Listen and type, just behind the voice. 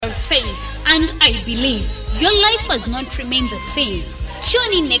And I believe your life has not remained the same.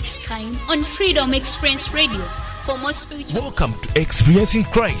 Tune in next time on Freedom Experience Radio for more spiritual. Welcome to Experiencing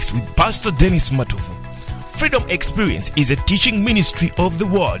Christ with Pastor Dennis Matovu. Freedom Experience is a teaching ministry of the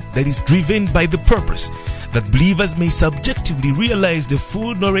Word that is driven by the purpose that believers may subjectively realize the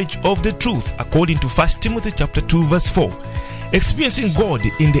full knowledge of the truth according to 1 Timothy chapter 2 verse 4. Experiencing God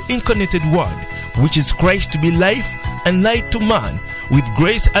in the incarnated Word, which is Christ, to be life and light to man, with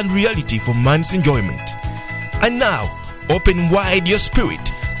grace and reality for man's enjoyment. And now, open wide your spirit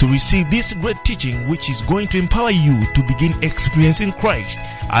to receive this great teaching, which is going to empower you to begin experiencing Christ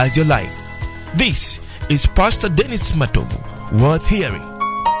as your life. This is Pastor Dennis Matovu, worth hearing.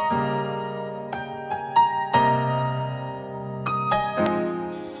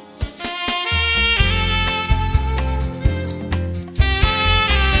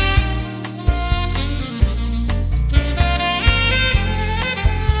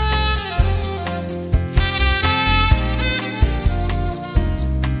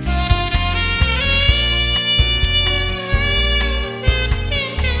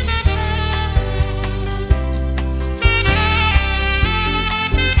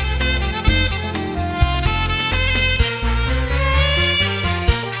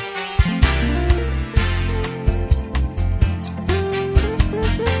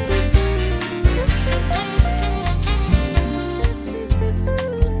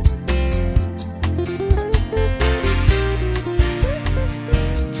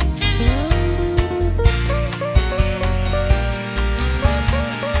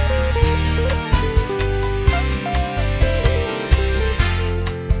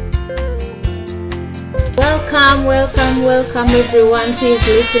 Welcome everyone who is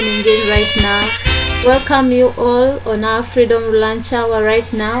listening in right now. Welcome you all on our Freedom Lunch Hour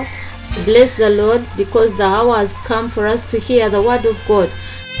right now. Bless the Lord, because the hour has come for us to hear the word of God.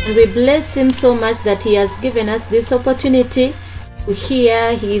 And we bless him so much that he has given us this opportunity to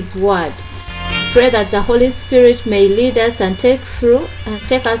hear his word. Pray that the Holy Spirit may lead us and take us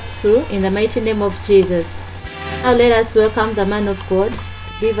through in the mighty name of Jesus. Now let us welcome the man of God to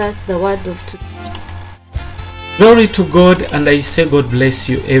give us the word of today. Glory to God, and I say God bless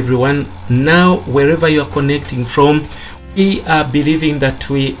you everyone. Now, wherever you are connecting from, we are believing that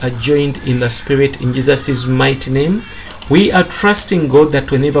we are joined in the Spirit in Jesus' mighty name. We are trusting God that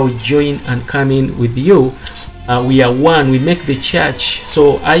whenever we join and come in with you, we are one, we make the church.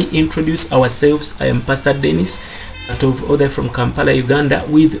 So I introduce ourselves. I am Pastor Dennis Matovu from Kampala, Uganda,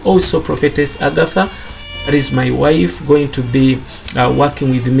 with also Prophetess Agatha. That is my wife, going to be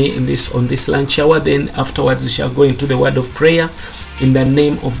working with me on this lunch hour. Then afterwards we shall go into the word of prayer in the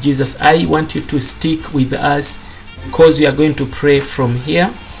name of Jesus. I want you to stick with us, because we are going to pray from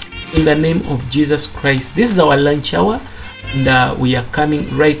here in the name of Jesus Christ. This is our lunch hour, and we are coming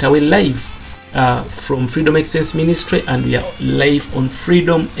right away live from Freedom Experience Ministry, and we are live on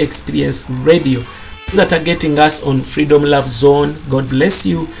Freedom Experience Radio. Those that are getting us on Freedom Love Zone, God bless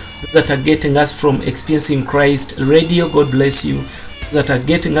you. Those that are getting us from Experiencing Christ Radio, God bless you. Those that are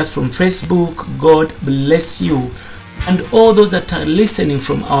getting us from Facebook, God bless you. And all those that are listening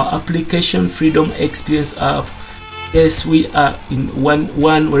from our application, Freedom Experience app, yes, we are in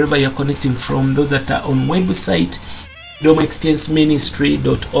one wherever you are connecting from. Those that are on website,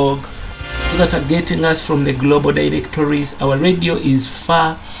 freedomexperienceministry.org. Those that are getting us from the global directories, our radio is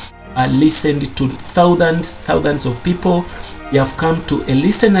far listened to thousands of people. We have come to a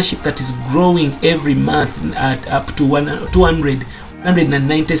listenership that is growing every month at up to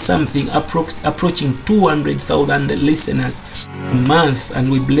 190 something, approaching 200,000 listeners a month,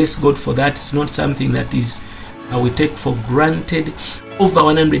 and we bless God for that. It's not something that is we take for granted. Over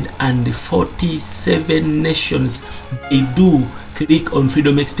 147 nations, they do click on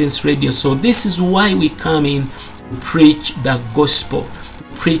Freedom Experience Radio. So this is why we come in to preach the gospel, to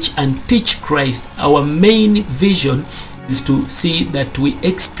preach and teach Christ. Our main vision is to see that we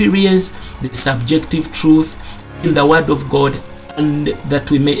experience the subjective truth in the Word of God, and that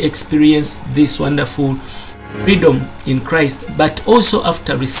we may experience this wonderful freedom in Christ. But also,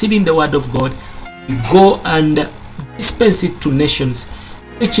 after receiving the Word of God, we go and dispense it to nations,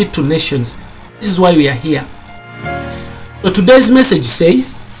 preach it to nations. This is why we are here. So today's message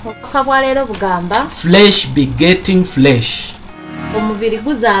says, flesh begetting flesh. omubiri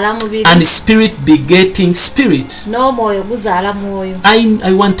guzaala mubiri and spirit begetting spirit. n'omwoyo guzaala mwoyo.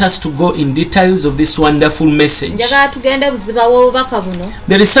 I want us to go in details of this wonderful message. Njagala tugende buziba w'obubaka buno.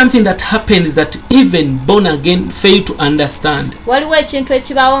 There is something that happens that even born again fail to understand. Waliwo ekintu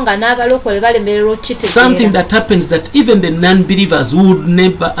ekibaawo nga n'abalokole balemererwa okukitegeera. Something that happens that even the non-believers would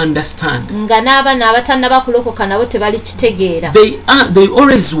never understand. Nga n'abaana abatannaba kulokoka nabo tebalikitegeera. They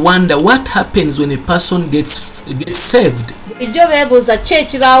always wonder what happens when a person gets saved. Ijjo beebuuza ki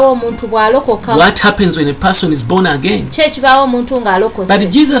ekibaawo omuntu bw'alokoka. What happens when a person is born again? Ki ekibaawo omuntu ng'alokose. But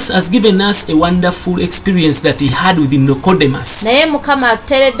Jesus has given us a wonderful experience that he had with Nicodemus. Naye Mukama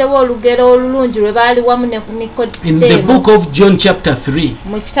atuteereddewo olugero olulungi lwe baali wamu ne In the Nikodemo. book of John chapter 3.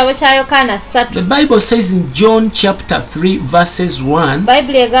 Mu kitabo kya Yokaana 3. The Bible says in John chapter 3 verses 1.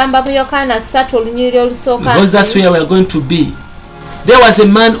 Bayibuli egamba mu Yokaana 3 olunyiriri olusooka Because that's nti, where we are going to be. There was a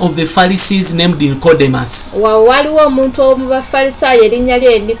man of the Pharisees named Nicodemus, waliwo omuntu omu Bafalisaayo erinnya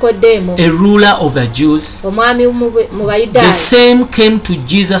lye Nikodemo, a ruler of the Jews. omwami mu The Bayudaaya. same came to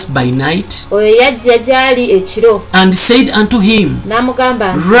Jesus by night Oyo yajja gy'ali ekiro and said unto him,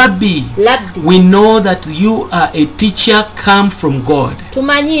 n'amugamba nti, Rabbi, Labbi, we know that you are a teacher come from God.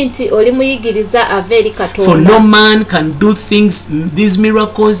 tumanyi nti oli muyigiriza ava eri For Katonda. no man can do these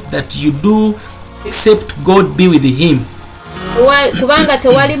miracles that you do except God be with him. Kubanga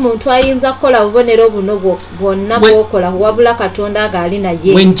tewali muntu ayinza kukola bubonero buno bwonna bw'okola wabula Katonda ng'ali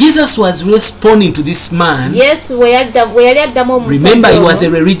naye. When Jesus was responding to this man, Yesu bwe yali addamu remember he was a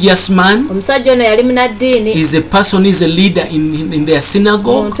omusajja religious man. ono yali munaddiini, He's a leader in their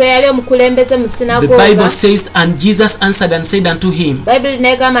synagogue. omuntu eyali omukulembeze mu The sinagoga. Bible says, and Jesus answered and said unto him, Bayibuli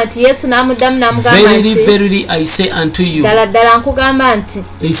negamba nti Yesu n'amuddamu n'amugamba Verily, nti, verily, I say unto you. ddala ddala nkugamba nti,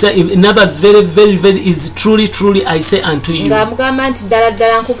 He said, in other words, very, very, very, is truly, truly, I say unto you. ng'amugamba nti ddala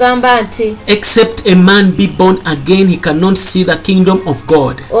ddala nkugamba nti, Except a man be born again, he cannot see the kingdom of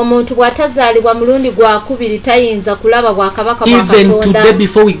God. omuntu bw'atazaalibwa mulundi gwakubiri tayinza kulaba bwakabaka bwa Even Katonda. today,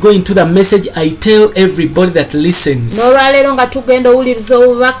 before we go into the message, I tell everybody that listens, N'olwaleero nga tugenda owuliriza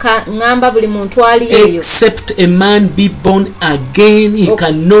obubaka ngamba buli muntu ali eyo, except a man be born again, he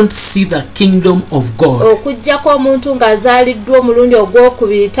cannot see the kingdom of God. okuggyako omuntu ng'azaaliddwa omulundi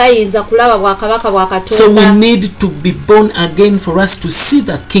ogwokubiri tayinza kulaba bwakabaka bwa So we Katonda. need to be born again for us to see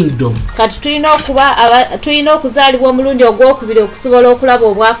the kingdom. Kati tulina okuzaalibwa omulundi ogwokubiri okusobola okulaba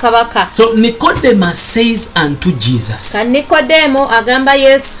obwakabaka. So Nicodemus says unto Jesus, Ka Nikodemo agamba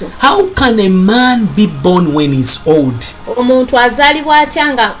Yesu, how can a man be born when he's old? omuntu azaalibwa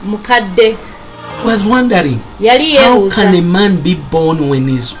atya nga mukadde? Was wondering, Yali how yeebuuza, can a man be born when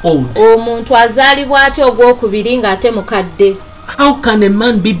he's old? omuntu azaalibwa atya ogwokubiri ng'ate mukadde? How can a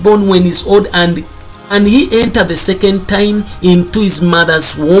man be born when he's old and he enter the second time into his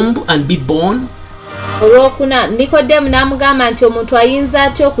mother's womb and be born? Olwokuna Nikodemu n'amugamba nti omuntu ayinza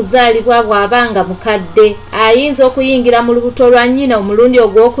atya okuzaalibwa bw'abanga mukadde? Ayinza okuyingira mu lubuto lwa nnyina omulundi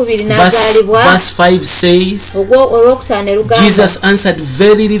ogwokubiri n'azaalibwa? Verse 5 says, Olwokutaano lugamba, Jesus answered,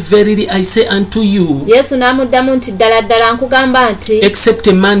 Verily, verily, I say unto you, Yesu n'amuddamu nti ddala ddala nkugamba nti, except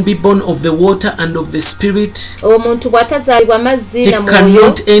a man be born of the water and of the Spirit, omuntu bw'atazaalibwa mazzi he na mwoyo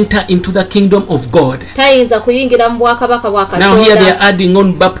cannot enter into the kingdom of God. tayinza kuyingira mu bwakabaka bwa Now here they are Katonda. adding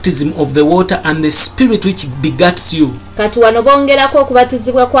on baptism of the water and the Spirit which begats you. Kati wano bongerako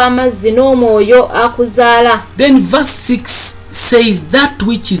okubatizibwa kw'amazzi n'omwoyo akuzaala. Then verse 6 says, that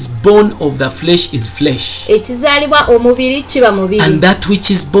which is born of the flesh is flesh, Ekizaalibwa omubiri kiba mubiri, and that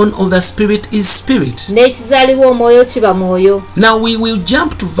which is born of the Spirit is spirit. n'ekizaalibwa omwoyo kiba mwoyo. Now we will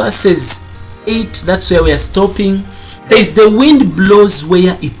jump to verses 8. That's where we are stopping. Says the wind blows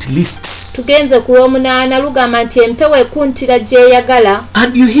where it lists, Tugenze ku lw'omunaana lugamba nti empewo ekuntira gy'eyagala,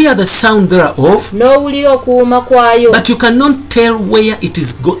 and you hear the sound thereof, n'owulira okuwuuma kwayo, but you cannot tell where it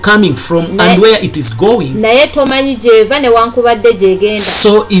is coming from and where it is going. naye tomanyi gy'eva newankubadde gy'egenda.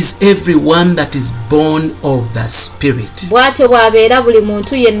 So is everyone that is born of the Spirit. Bw'atyo bw'abeera buli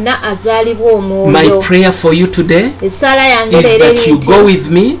muntu yenna azaalibwa My omwoyo. prayer for you today Essaala yange is leero that you eri go nti with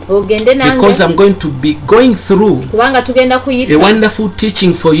me, ogende because nange I'm going to be going through kubanga tugenda a kuyita wonderful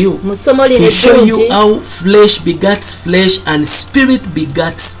teaching for you mu ssomo lino to show you eddungi how flesh begats flesh and spirit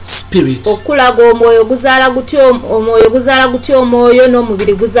begats spirit. okulaga omwoyo guzaala gutya omwoyo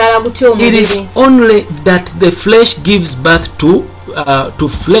n'omubiri guzaala gutya It is omubiri. only that the flesh gives birth to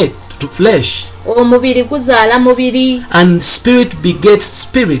flesh, Omubiri guzaala mubiri and spirit begets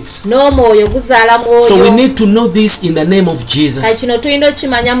spirits. n'omwoyo guzaala So we mwoyo. need to know this in the name of Kati Jesus. kino tulina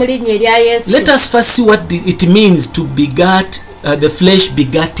okimanya mu linnya erya Yesu. Let us first see what it means to begat, the flesh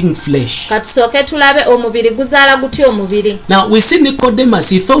begatting flesh. Katusooke tulabe omubiri guzaala gutya omubiri. Now we see Nicodemus,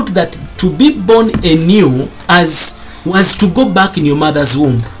 he thought that to be born anew as was to go back in your mother's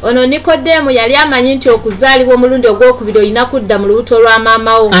womb. Ono Nikodemo yali amanyi nti okuzaalibwa omulundi ogwokubiri olina kudda mu lubuto lwa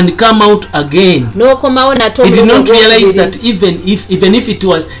maamawo And come out again. n'okomawo nate He did omulundi not realize ogwokubiri. that even if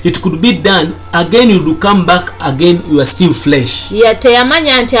it could be done again, you would come back again, you are still flesh.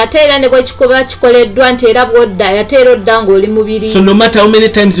 Teyamanya nti ate era ne bwe kikoba kikoleddwa nti era bw'odda ate era odda ng'oli mubiri. So no matter how many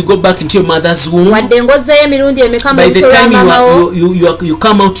times you go back into your mother's womb, wadde ng'ozzeeyo emirundi emeka mu by the lubuto lwa time maamawo you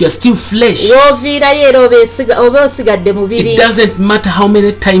come out, you are still flesh. w'oviirayo era oba osigadde mubiri. It doesn't matter how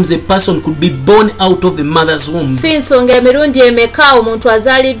many times a person could be born out of the mother's womb. si nsonga emirundi emeka omuntu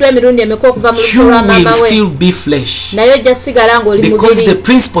azaaliddwa emirundi emeka okuva mu lubuto You lwa will maama we still be flesh. naye ojja sigala ng'oli Because the mubiri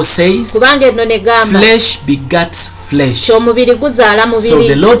principle says, kubanga eno ne gamba flesh begats flesh. ky'omubiri guzaala So the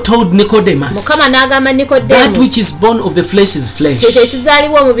mubiri. Lord told Nicodemus, Mukama n'agamba that Nikodemo which is born of the flesh is flesh, ekyo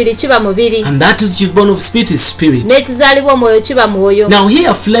ekizaalibwa omubiri kiba mubiri and that which is born of spirit is spirit. n'ekizaalibwa omwoyo kiba mwoyo. Now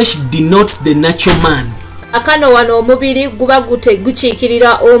here flesh denotes the natural man. akano wano omubiri guba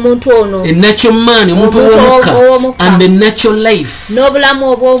gukiikirira omuntu ono The natural man, omuntu w'omukka, and the natural life. n'obulamu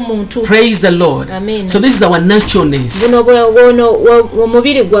obw'omuntu. Praise the Lord. Amen. So this is our naturalness. buno bwono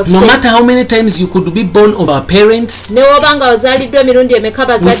omubiri gwaffe. No matter how many times you could be born of our parents, ne woba nga ozaaliddwa emirundi emeka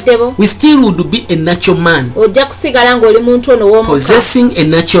bazadde bo we still would be a natural man, ojja kusigala ng'oli muntu ono w'omukka possessing a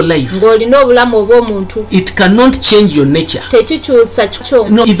natural life. ng'olina obulamu obw'omuntu. It cannot change your nature. tekikyusa kyo.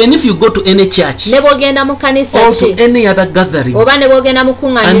 No, even if you go to any church ne bw'ogenda mu kanisa or to ki any other gathering, oba ne bw'ogenda mu and you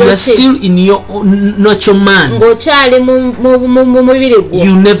kuŋŋaaniro are ki still in your own natural man, ng'okyali mu mubiri gwo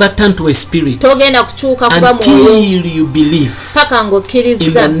you never turn to a spirit togenda kukyuka kuba mwoyo until you believe paka in the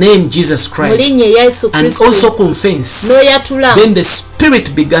ng'okkiriza name Jesus mu Christ linnya erya Yesu and Kristo also confess. n'oyatula Then the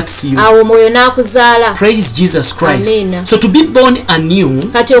spirit begats you. awo omwoyo n'akuzaala. Praise Jesus Christ. Amen. So to be born anew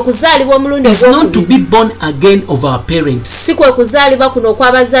kati okuzaalibwa omulundi is not to ogwokubiri be born again of our parents, si kwe kuzaalibwa kuno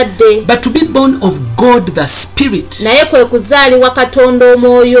okw'abazadde but to be born of God the Spirit, naye kwe kuzaalibwa Katonda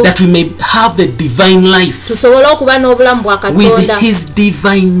omwoyo that we may have the divine life tusobole okuba n'obulamu bwa with Katonda his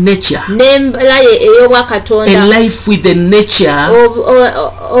divine nature, n'embala ye ey'obwa Katonda a life with a nature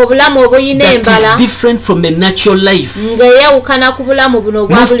obulamu obuyina that embala is different from the natural life. ng'eyawukana ku bulamu buno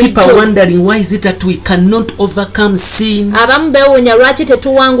obwa Most people are bulijjo. wondering, why is it that we cannot overcome sin? abamu beewuunya lwaki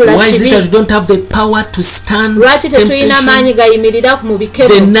tetuwangula Why is it that we kibi, don't have the power to stand lwaki tetulina maanyi temptation? gayimirira mu The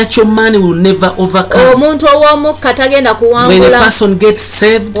bikemo. natural man will never overcome. omuntu ow'omukka tagenda When a kuwangula. person gets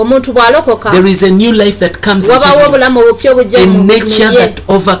saved, omuntu bw'alokoka there is a new life that comes into wabawo him, obulamu obupya obujja a mu nature ye, that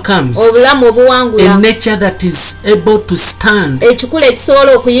overcomes, obulamu a obuwangula, nature that is able to stand. ekikula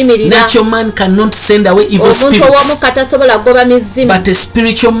ekisobola okuyimirira. Natural man cannot send away evil omuntu spirits, ow'omukka tasobola kugoba mizimu, but a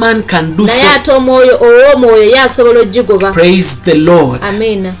spiritual man can do naye so. ate omwoyo ow'omwoyo ye asobola ogigoba. Praise the Lord.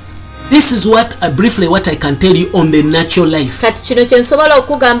 Amina. This is briefly what I can tell you on the natural life. kati kino kye nsobola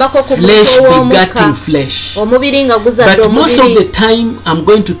okugambako ku Flesh muntu begatting ow'omukka, flesh. omubiri nga guzadde But most of the omubiri. time I'm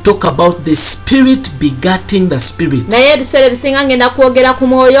going to talk about the spirit begatting the spirit, naye ebiseera ebisinga ngenda kwogera ku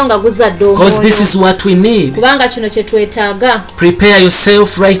mwoyo nga guzadde because this omwoyo, is what we need. kubanga kino kye twetaaga. Prepare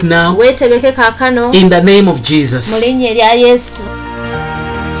yourself right now weetegeke kaakano in the name of mu Jesus. linnya erya Yesu.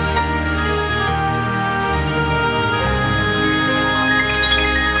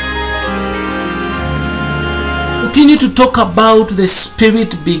 Continue to talk about the spirit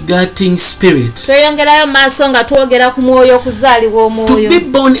begatting spirit. tweyongerayo mu maaso nga twogera ku mwoyo okuzaalibwa To omwoyo. be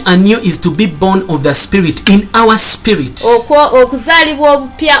born anew is to be born of the spirit in our spirit. okuzaalibwa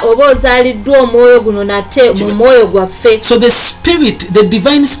obupya oba ozaaliddwa omwoyo guno nate mu mwoyo gwaffe. So the spirit, the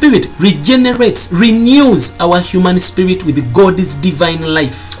divine spirit, regenerates, renews our human spirit with God's divine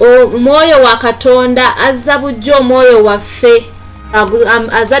life. omwoyo wa Katonda azza bujja omwoyo waffe,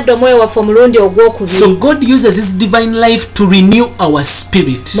 azadde omwoyo waffe omulundi So ogwokubiri. God uses his divine life to renew our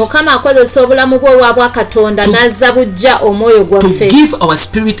spirit, Mukama akozesa obulamu bwe obwa Katonda n'azza bujja omwoyo to gwaffe, give our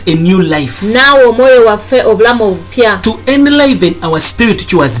spirit a new life, naawe omwoyo waffe obulamu obupya, to enliven our spirit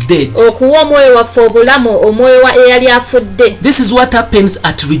which was dead. okuwa omwoyo waffe obulamu omwoyo eyali afudde. This is what happens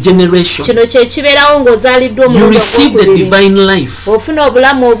at regeneration. kino kye kibeerawo ng'ozaaliddwa You omulundi receive the ogwokubiri, divine life, ofuna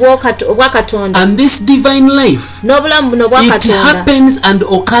obulamu obwa Katonda, and this divine life, n'obulamu buno bwa it Katonda happens and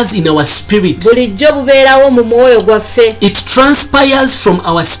occurs in our spirit. bulijjo bubeerawo mu mwoyo gwaffe, It transpires from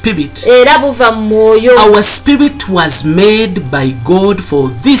our spirit. era buva mu mwoyo. Our spirit was made by God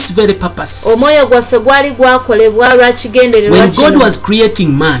for this very purpose. omwoyo gwaffe gwali gwakolebwa lwa kigendererwa When God kino. was creating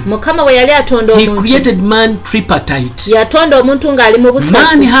man, Mukama bwe yali atonda he omuntu, created man tripartite. yatonda omuntu ng'ali mu Man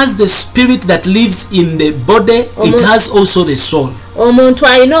busatu. has the spirit that lives in the body, it has also the soul. omuntu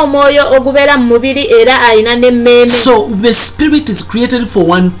alina omwoyo ogubeera mu mubiri era alina n'emmeeme. So the spirit is created for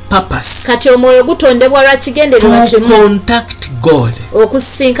one purpose: kati omwoyo gutondebwa lwa kigendererwa to kimu, contact God,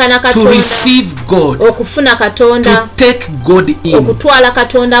 okusinkana to katonda receive God, okufuna katonda to take God in. okutwala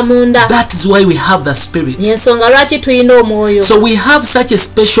katonda munda. That is why we have the Spirit. Yensonga lwaki tuyina omwoyo. So we have such a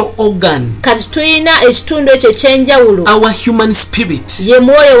special organ, kati tuyina ekitundu ekyo ekyenjawulo. our human spirit, ye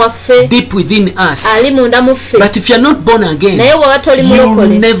mwoyo waffe deep within us. ali munda mu ffe. But if you are not born again, naye bw'oba toli you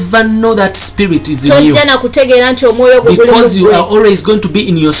mulokole never know that spirit is in you, tojja na kutegeera nti omwoyo gwo guli mu because you are ggwe. always going to be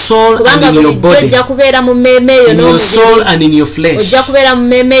in your soul and kubanga in your bulijjo body, ojja kubeera mu mmeeme eyo in your soul n'omubiri. and in your flesh. ojja kubeera mu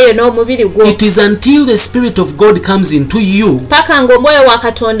mmeeme eyo n'omubiri gwo. It is until the Spirit of God comes into you paka ng'omwoyo wa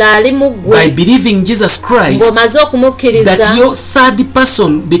katonda ali mu by ggwe believing Jesus Christ ng'omaze okumukkiriza, that your third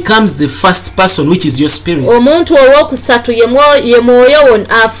person becomes the first person, which is your spirit. omuntu olwokusatu ye mwoyo wo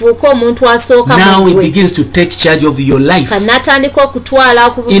afuuka omuntu asooka Now mu it ggwe. begins to take charge of your life. kati n'atandika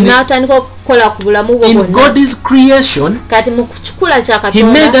okutwala n'atandika okukola ku bulamu bwo In bwonna. God's creation, kati mu kikula kya He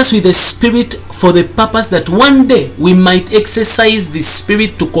made katonda us with a spirit for the purpose that one day we might exercise the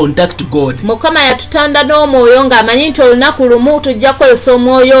spirit to contact God. mukama yatutonda n'omwoyo ng'amanyi nti olunaku lumu tujja kukozesa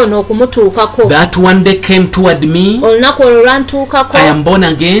omwoyo ono okumutuukako. That one day came toward me. olunaku olwo lwantuukako, I am born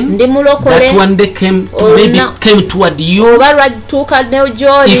again. ndi mulokole. That one day came toward you. oba lwatuuka ne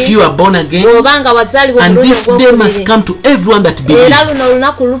gy'oli If you are born again, oba nga wazaalibwa and omulundi this day must ogwokubiri. come to everyone that era luno believes,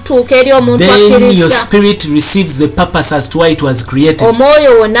 olunaku lutuuka eri omuntu then your akkiriza. spirit receives the purpose as to why it was created,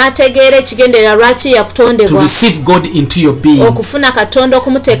 omwoyo wo n'ategeera ekigendererwa lwaki to yakutondebwa, receive God into your being. okufuna katonda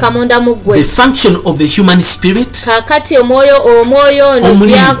okumuteeka munda mu The ggwe. function of the human spirit kaakati omwoyo ono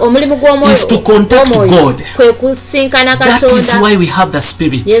omulimu is to contact God. kwe kusinkana That is katonda. why we have the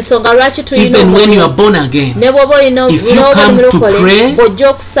spirit. yensonga lwaki tuyina Even when you are omwoyo. born again, ne bw'oba olina if you n'oba come to mulokole, pray, bw'ojja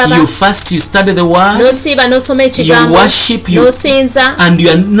okusaba you fast, you study the word, n'osiiba n'osoma you ekigambo worship, n'osinza and you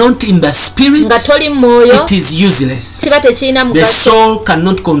are not in the spirit, nga toli mu mwoyo, it is useless. kiba tekirina The mugaso. soul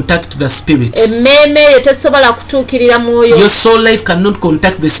cannot contact the spirit. emmeeme eyo tesobola kutuukirira mwoyo. Your soul life cannot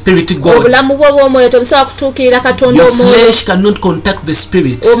contact the spirit God. obulamu bwo bw'omwoyo tebusobola kutuukirira katonda Your omwoyo. flesh cannot contact the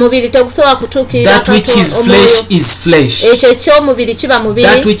spirit. omubiri tegusobola kutuukirira That which is omwoyo. flesh is flesh. ekyo eky'omubiri kiba That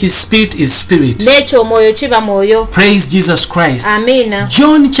mubiri, which is spirit is spirit. n'ekyomwoyo kiba mwoyo. Praise Jesus Christ. amiina.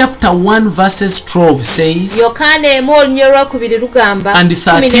 John chapter 1 verses 12 says, yokaana emu olunya olwokubiri lugamba And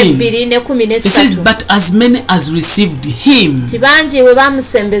 13. 12 ne 13. it says, but as many as received him, tibangi bwe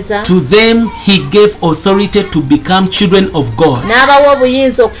bamusembeza to them he gave authority to become children of God. n'abawa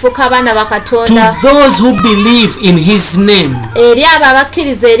obuyinza okufuuka abaana ba To katonda, those who believe in his name, eri abo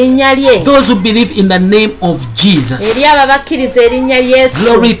abakkiriza erinnya lye, those who believe in the name of Jesus. eri abo abakkiriza erinnya Yesu.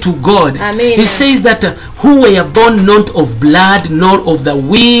 Glory to God. Amen. He says that who were born not of blood nor of the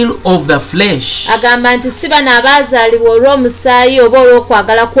will of the flesh, agamba nti si bano abaazaalibwa olw'omusaayi oba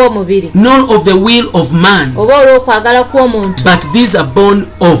olw'okwagala kw'omubiri nor of the will of man, oba olw'okwagala kw'omuntu, but these are born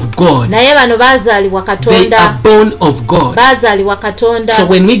of God. naye bano baazaalibwa They are katonda, born of God. baazaalibwa katonda. So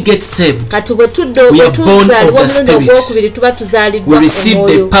when we get saved, kati bwe we are born tuzaalibwa of the omulundi Spirit. ogwokubiri tuba we tuzaaliddwa receive the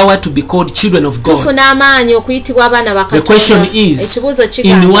omwoyo, power to be called children of God. tufuna amaanyi okuyitibwa abaana ba The question katonda. is, ekibuuzo in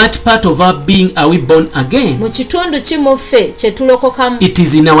kigamba what part of our being are we born again? mu kitundu ki mu ffe kye tulokokamu? It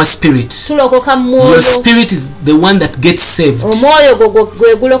is in our spirit. tulokoka mu Your mwoyo. spirit is the one that gets saved. omwoyo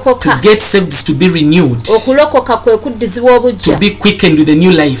gwe To gulokoka. get saved is to be renewed, okulokoka kwe kuddizibwa to obujja, be quickened with a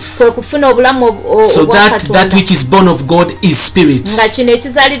new life. kwe kufuna obulamu So obwa that katonda, which is born of God is spirit. nga kino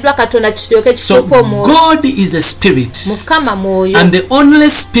ekizaaliddwa katonda kiryoke So kifuuka omwoyo. God is a spirit. mukama mwoyo, And the only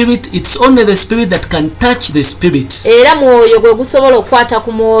spirit, it's only the spirit that can touch the spirit. era mwoyo gwe gusobola okukwata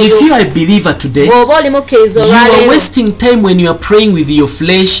ku mwoyo. If you are a believer today, bw'oba oli mukkiriza you are olwaleero, wasting time when you are praying with your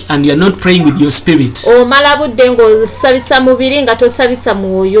flesh and you are not praying with your spirit. omala budde ng'osabisa mubiri nga tosabisa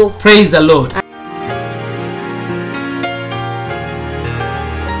mwoyo. Praise the Lord.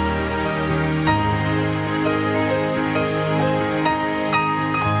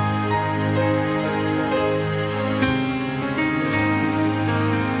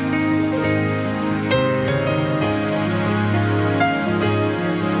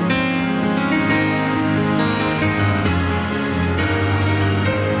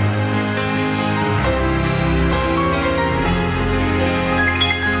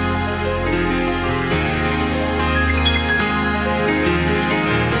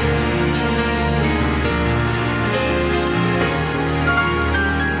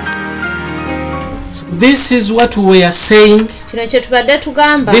 This is what we are saying. kino kye tubadde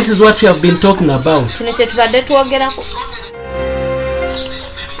tugamba, This is what we have been talking about. kino kye tubadde twogerako.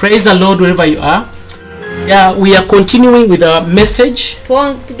 Praise the Lord wherever you are. We are continuing with our message,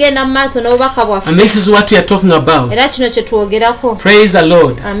 tugenda mu maaso n'obubaka bwaffe and this is what we are talking about. era kino kye twogerako. Praise the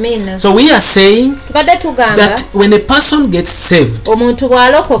Lord. Amina. So we are saying Tubadde tugamba that when a person gets saved, omuntu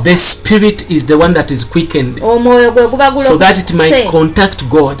bw'alokoka the spirit is the one that is quickened omwoyo gwe guba so that it might gulokuse contact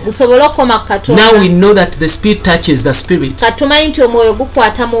God. gusobole okukoma ku Now we Katonda. know that the spirit touches the spirit. Katumanyi nti omwoyo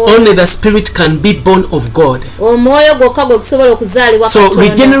gukwata mwoyo. Only the spirit can be born of God. Omwoyo gwokka gwe gusobola okuzaalibwa So Katonda.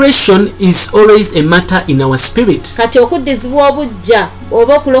 regeneration is always a matter in our spirit. Kati okuddizibwa obujja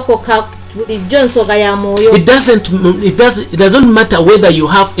oba okulokoka bulijjo nsonga ya mwoyo. It doesn't matter whether you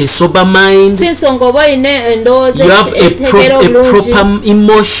have a sober mind, Si nsonga oba olina endowooza you have a etegeera obulungi proper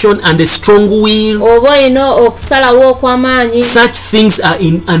emotion and a strong will. oba olina okusalawo okw'amaanyi. Such things are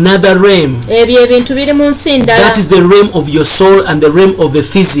in another realm. Ebyo ebintu biri mu nsi ndala. That is the realm of your soul and the realm of the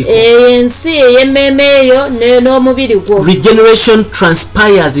physical. Ensi ey'emmeeme eyo n'omubiri gwo. Regeneration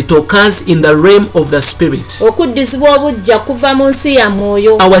transpires, it occurs in the realm of the spirit. Okuddizibwa obujja kuva mu nsi ya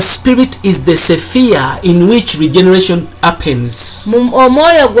mwoyo. Our spirit is the sphere in which regeneration happens.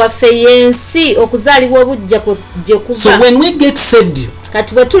 Omwoyo gwaffe y'ensi okuzaalibwa obujja gye kuva. So when we get saved,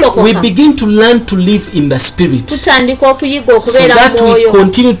 Kati bwe we tulokoka begin to learn to live in the spirit, tutandika okuyiga so okubeera mu that we mwoyo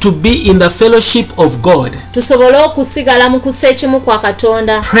continue to be in the fellowship of God. tusobole okusigala mu kusa ekimu kwa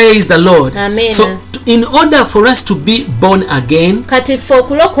Katonda. Praise the Lord. Amen. So in order for us to be born again, Kati ffe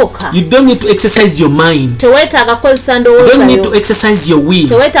okulokoka you don't need to exercise your mind. teweetaaga kukozesa You don't need to ndowoozayo, exercise your will.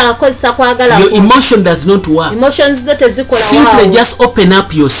 teweetaaga kukozesa kwagala Your kwo. emotion does not work. Emotions zo tezikola Simply waawo. just open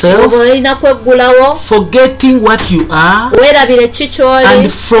up yourself, Oba olina kweggulawo forgetting what you are, weerabire ki and ky'oli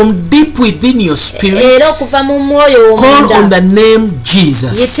from deep within your spirit, era okuva mu mwoyo call on womunda the name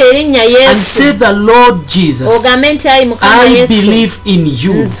Jesus yita erinnya and Yesu say, the Lord Jesus, ogambe nti ayi Mukama I Yesu believe in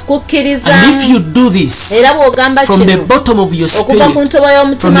you. nkukkiriza And if you do this era bw'ogamba from the kino bottom of your okuva ku spirit, ntobo from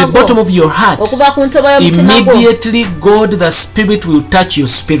y'omutima the gwo bottom of your heart, okuva ku ntobo y'omutima gwo immediately God the Spirit will touch your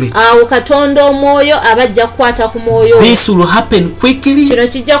spirit. awo Katonda omwoyo aba ajja kukwata ku mwoyo. This will happen quickly. Kino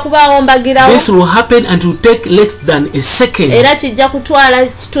kijja kubaawo mbagirawo This will happen and will take less than a second. era kijja kutwala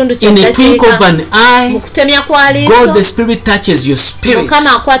kitundu In a twinkle of ky'eddakiika an eye, mu kutemya kwa God liiso the Spirit touches your spirit,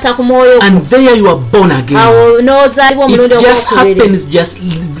 Mukama akwata ku mwoyo gwo. and there you are born again. Awo n'ozaalibwa It omulundi just ogwokubiri happens just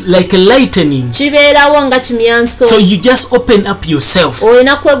like a lightning. kibeerawo nga kimyanso. So you just open up yourself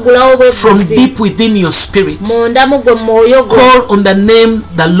Olina kweggulawo from bwegguzi deep within your spirit. munda mu gwe mu mwoyo gwo Call on the name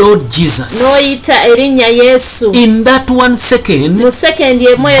the Lord Jesus. n'oyita erinnya Yesu. In that 1 second, Mu sekendi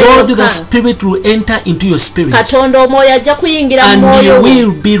emu eyo God the yokka Spirit will enter into your spirit, Katonda omwoyo ajja kuyingira mu and mwoyo you gwo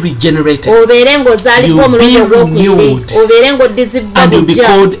will be regenerated, obeere ng'ozaalibwa You'll omulundi be ogwokubiri renewed. obeere ng'oddizibbwa and you'll be bujja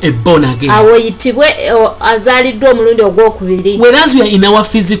called a born again. awo oyitibwe azaaliddwa omulundi ogwokubiri. Whereas we are in our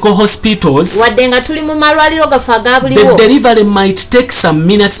physical hospitals, Wadde nga tuli mu malwaliro gaffe aga the buliwo delivery might take some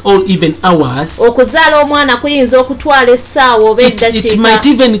minutes or even hours. okuzaala omwana kuyinza okutwala essaawa oba It might eddakiika.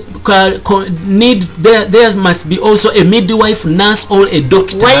 even need there must be also a midwife, nurse, or a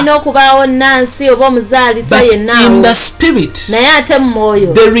doctor. walina okubaawo nansi oba omuzaalisa But yenna in awo. the spirit, naye ate mu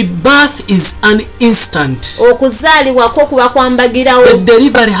mwoyo the rebirth is an instant. okuzaalibwa kwo kuba kwambagirawo. The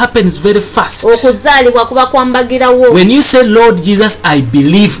delivery happens very fast. okuzaalibwa kuba kwambagirawo. When you say, Lord Jesus, I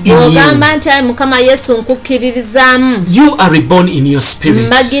believe in ogamba nti ayi Mukama Yesu nkukkiririzaamu you, you are reborn in your spirit.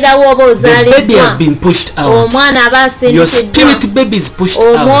 mbagirawo oba The baby has ozaaliddwa been pushed out. omwana aba Your asindikiddwa spirit baby is pushed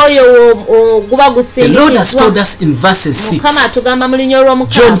out. omwoyo guba The Lord has told gusindikiddwa. us in verses 6, Mukama atugamba mu linnya John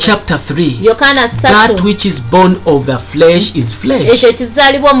olw'omukaaga chapter 3, Yokaana that 3 which is born of the flesh is flesh, ekyo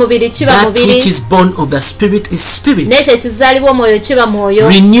ekizaalibwa omubiri kiba that which mubiri is born of the spirit is spirit. n'ekyo ekizaalibwa omwoyo kiba mwoyo.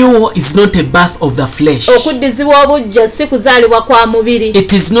 Renewal is not a birth of the flesh. okuddizibwa obujja si kuzaalibwa kwa mubiri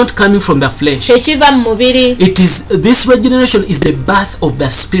It is not coming from the flesh. tekiva mu mubiri. It is, this regeneration is the birth of the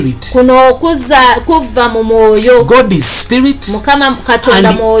spirit. kuno kuva mu mwoyo. God is spirit, Mukama Katonda and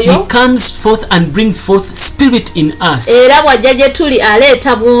he mwoyo comes forth and brings forth spirit in us. era bw'ajja gye tuli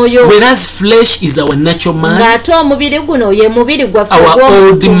aleeta mwoyo. Whereas flesh is our natural man, ng'ate omubiri guno ye mubiri gwaffe our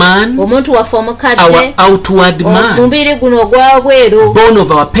old ogw'omuntu. man, omuntu waffe our omukadde. outward man, omubiri guno ogwa bweru born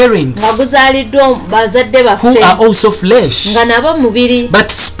of our nga parents, guzaaliddwa bazadde who baffe are also flesh. nga nabo mubiri.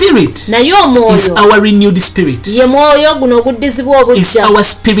 But spirit naye is omwoyo our renewed spirit, ye mwoyo guno oguddizibwa is obujja. our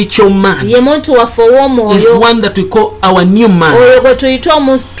spiritual man, ye muntu waffe is ow'omwoyo. one that we call our new man, oyo gwe tuyita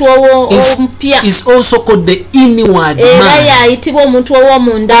omuntu omupya is also called the inward era man, yayitibwa omuntu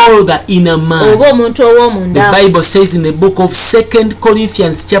ow'omunda or the inner man. oba omuntu ow'omunda. The Bible says in the book of 2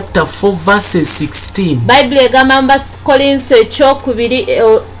 Corinthians chapter 4 verses 16, bayibuli egamba mu bakolinso ekyokubiri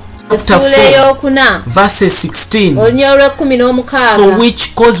essuula ey'okuna verses 16, olunya olw'ekkumi for n'omukaaga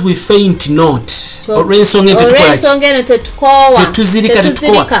which cause we faint not, olw'ensonga olw'ensonga eno tetukoowa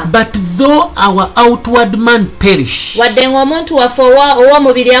tetuzirika but though our outward man perish, wadde ng'omuntu waffe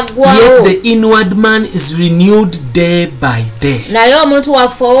ow'omubiri yet aggwawo the inward man is renewed day by day. naye omuntu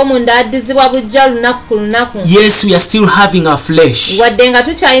waffe ow'omunda addizibwa bujja lunaku ku lunaku. Yes, we are still having our flesh, wadde nga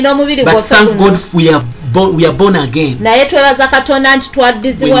tukyalina omubiri but gwaffe thank guno, God we are born again. naye twebaza katonda nti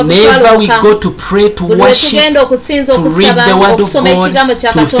twaddizibwa Whenever we butwaluka. go to pray, to buli lwe worship, tugenda okusinza to read the okusaba word of okusoma ekigambo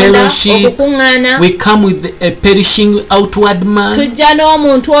kya God, to katonda fellowship, okukuŋŋaana we come with a perishing outward man tujja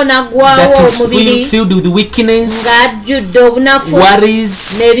n'omuntu ono aggwawo that is omubiri filled with weakness, ng'ajjudde obunafu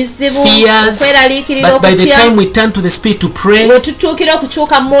worries, n'ebizibu fears. okweraliikirira But by the okutya. time we turn to the Spirit to pray, bwe tutuukira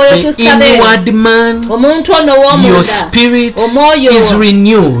okukyuka mu mwoyo the tusabe inward man, omuntu ono your ow'omunda spirit omwoyo is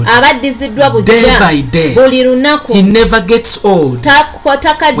renewed abaddiziddwa day bujja by day. buli lunaku He never gets old.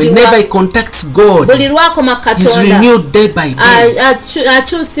 Whenever he contacts God, buli lwakoma he's katonda renewed day by day.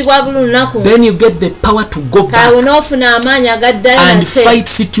 akyusibwa buli lunaku Then you get the power to go kawe back n'ofuna amaanyi agaddayo and nate fight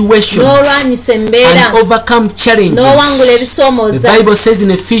situations n'olwanyisa embeera and overcome challenges. n'owangula The ebisoomooza. Bible says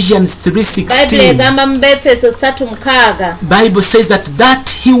in Ephesians bayibuli 3:16, egamba mu Befeso 3:6 Bible says that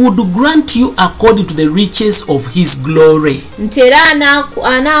he would grant you according to the riches of his glory. nti era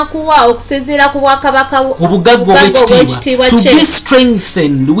anaakuwa okusinziira ku bwakabaka Obugagga obw'ekitiibwa, to be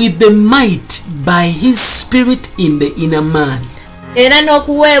strengthened with the might by his spirit in the inner man. era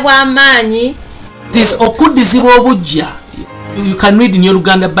n'okuweebwa amaanyi. It is okuddizibwa obujja. You can read in your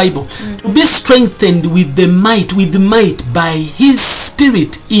Uganda Bible. To be strengthened with the might by his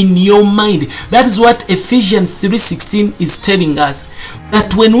spirit in your mind. That is what Ephesians 3:16 is telling us.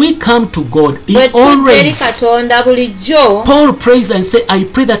 That when we come to God, he bwe tujja eri always, katonda bulijjo Paul prays and say, I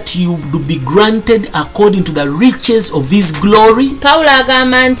pray that you would be granted according to the riches of his glory. pawulo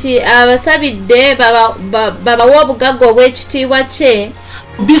agamba nti abasabidde babawe obugagga obw'ekitiibwa kye,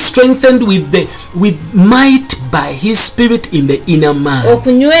 To be strengthened with might by his spirit in the inner man.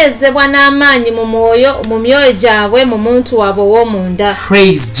 okunywezebwa n'amaanyi mu myoyo gyabwe mu muntu waabwe ow'omunda.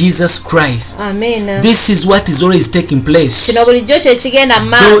 Praise Jesus Christ. Amen. This is what is always taking place kino bulijjo kye kigenda mu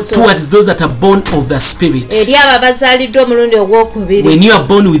maaso towards those that are born of the spirit. eri abo abazaaliddwa omulundi ogwokubiri. When you are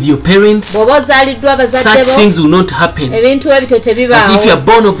born with your parents, bw'oba ozaaliddwa such abazadde bo things will not happen. ebintu ebito But if you tebibaawo. are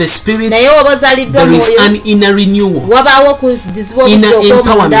born of the spirit, naye bw'oba ozaaliddwa there is mwoyo an inner renewal. wabaawo okuzizibwa Inner obujja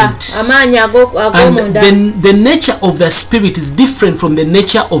ogw'omunda, empowerment. amaanyi And ag'omunda. the nature of the spirit is different from the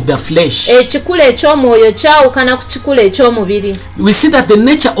nature of the flesh. ekikula eky'omwoyo kyawukana ku kikula eky'omubiri. We see that the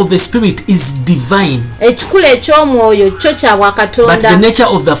nature of the spirit is divine, ekikula eky'omwoyo kyo kya but the bwakatonda, nature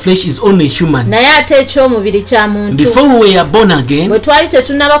of the flesh is only human. naye ate eky'omubiri kya muntu. Before we were born again, bwe twali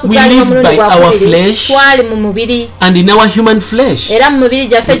tetunnaba we kuzaalibwa lived omulundi by our gwakubiri flesh, twali mu mubiri, and in our human flesh, era mu mubiri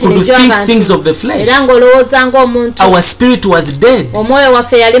gyaffe we gino could think egy'abantu, things of the flesh. era ng'olowooza ng'omuntu. Our spirit was dead. omwoyo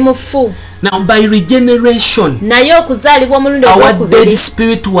waffe yali mufu, Now, by regeneration, naye okuzaalibwa omulundi our dead ogwokubiri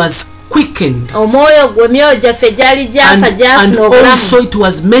spirit was quickened, emyoyo gyaffe gyali gyafa and gyafuna obulamu also it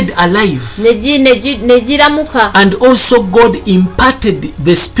was made alive. ne giramuka. And also God imparted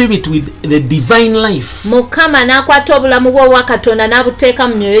the spirit with the divine life, mukama n'akwata obulamu bwe obwa katonda n'abuteeka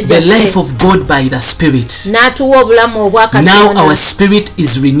mu myoyo the life gyaffe of God by the spirit. n'atuwa obulamu obwa Now our katonda. spirit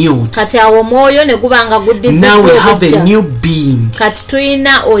is renewed. kati awo omwoyo ne guba nga Now guddiziddwa we have a obujja. new being. kati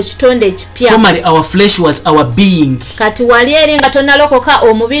tulina ekitonde ekipya. Formerly our flesh was our being. kati wali eri nga tonnalokoka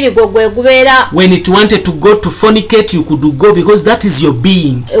omubiri gwo gwe gubeera When it wanted to go to fornicate, you could go because that is your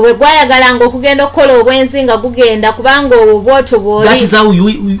being. we gwayagalanga okugenda okukola obwenzi nga gugenda kubanga obwo bw'otyo That is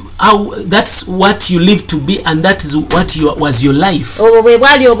bw'oli. that's what you live to be, and that is what was your life. obwo bwe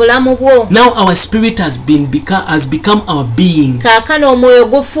bwali obulamu bwo. Now our spirit has become our being. kaakano omwoyo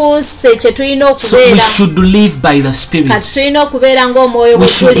gufuuse kye tulina So we okubeera. should live by the spirit. kati tulina okubeera ng'omwoyo We bwe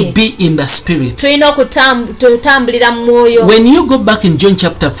should guli. be in the spirit. tulina okutambulira mu mwoyo. When you go back in John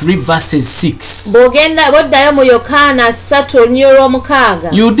chapter 3 verses 6, bw'oddayo mu yokaana 3 olunyiro olw'omukaaga,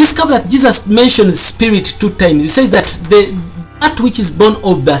 you discover that Jesus mentions spirit 2 times. He says that that which is born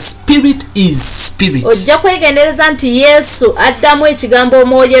of the spirit is spirit. ojja kwegendereza nti yesu addamu ekigambo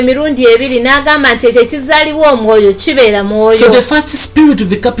omwoyo emirundi ebiri n'agamba nti ekyo ekizaalibwa omwoyo kibeera So mwoyo. the first spirit with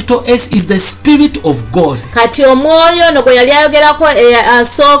the capital S is the spirit of God. kati omwoyo ono gwe yali ayogerako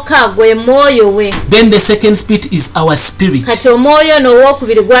asooka gwe mwoyo we. Then the second spirit is our spirit. kati omwoyo ono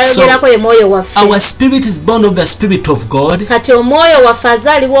owookubiri gwayogerako ye mwoyo waffe. Our spirit is born of the spirit of God. kati omwoyo waffe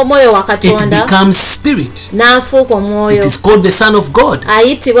azaalibwa omwoyo wa It katonda becomes spirit. n'afuuka It omwoyo, is called the Son of God.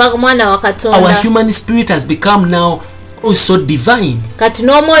 ayitibwa mwana wa Our katonda. human spirit has become now also divine. Kati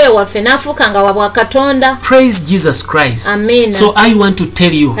n'omwoyo waffe n'afuuka nga wa bwa Katonda. Praise Jesus Christ. Amen. So I want to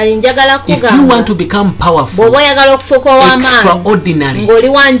tell you, Njagala if you kugamba want to become powerful, bw'oba oyagala okufuuka ow'amaanyi extraordinary, ng'oli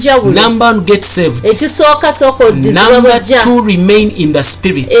wa njawulo, number one, get saved. ekisooka sooka oddizibwe Number bujja. two, remain in the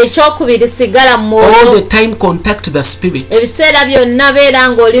spirit. Ekyokubiri sigala mu All mwoyo. the time contact the spirit. Ebiseera byonna beera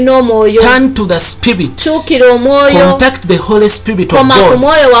ng'olina omwoyo. Turn to the spirit. Tuukira omwoyo. Contact the Holy Spirit of Koma ku God.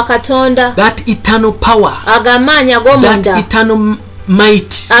 mwoyo wa Katonda. That eternal power, Agamaanyi that ag'omunda. eternal might,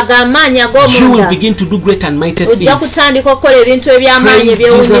 Agamaanyi you will ag'omunda. begin to do great and mighty Ojja things. kutandika okukola ebintu eby'amaanyi Praise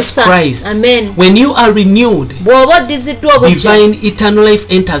Jesus ebyewuunyisa. Christ. Amen. When you are renewed, Bw'oba oddiziddwa obujja, divine eternal life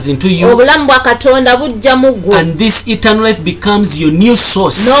enters into you, obulamu bwa Katonda bujja mu ggwe. and this eternal life becomes your new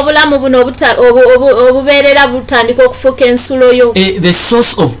source, N'obulamu buno obubeerera butandika okufuuka ensulo yo. the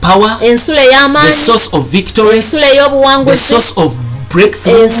source of power, Ensulo the ey'amaanyi, source of victory, ensulo the ey'obuwanguzi, source of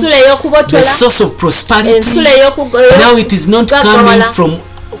breakthrough, ensulo the ey'okubotola, source of prosperity. ensulo Now it is not coming ey'okugaggawala.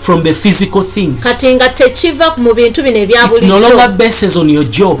 from the physical things. Kati nga tekiva mu bintu bino ebya It no longer bulijjo, bases on your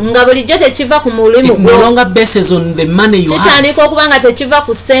job. nga bulijjo tekiva ku mulimu It no gwo, longer bases on the money you have, kitandika okuba nga tekiva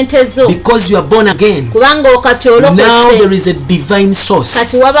ku ssente zo, because you are born again. kubanga okati Now there olokose. is a divine source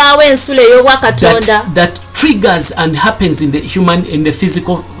Kati wabaawo ensulo ey'obwa Katonda that triggers and happens in the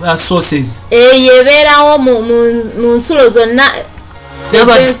physical sources. eyo ebeerawo mu nsulo zonna In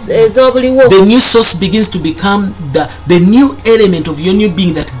other words, ez'obuliwo. the new source begins to become the new element of your new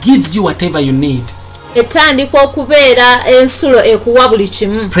being that gives you whatever you need. Etandika okubeera ensulo ekuwa buli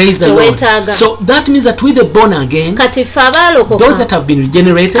kimu Praise the Lord. kyeweetaaga. So that means that with the born again, Kati ffe those abaalokoka, that have been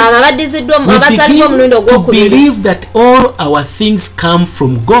regenerated, ababaddiziddwa we abazaliddwa omulundi begin to ogwokubiri, believe that all our things come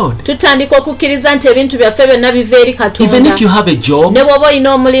from God. tutandika okukkiriza nti ebintu byaffe byonna biva eri Even Katonda. if you have a job, Ne bw'oba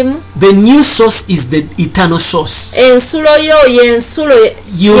olina omulimu, the new source is the eternal source. ensulo yo y'ensulo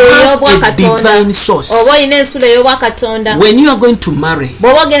You have ey'obwa a Katonda. divine source. Oba olina ensulo ey'obwa Katonda. When you are going to marry,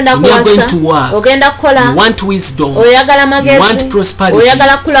 Bw'oba ogenda when you are going kuwasa, to work, ogenda kukola, you want wisdom, oyagala you magezi, want prosperity,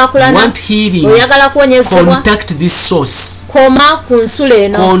 oyagala you kulaakulana, want healing, oyagala kuwonyezebwa, contact this source. koma ku nsulo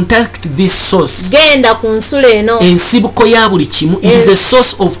eno. Contact this source. Genda ku nsulo eno. Ensibuko ya buli kimu, it is the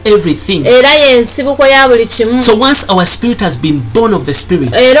source of everything. Era y'ensibuko ya buli kimu. So once our spirit has been born of the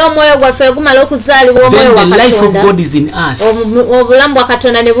spirit, Era omwoyo gwaffe gumala okuzaalibwa omwoyo then wa the life of Katonda. God is in us. Obulamu bwa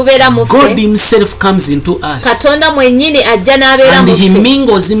Katonda ne bubeera mu God ffe. himself comes into us, Katonda mwennyini ajja n'abeera and mu he ffe.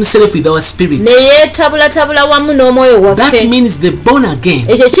 mingles himself with our spirit. Ne yeetabulatabula wamu n'omwoyo That waffe. means the born again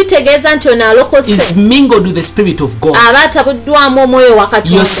Ekyo kitegeeza nti ono alokose is mingled with the spirit of God. aba atabuddwamu omwoyo wa Your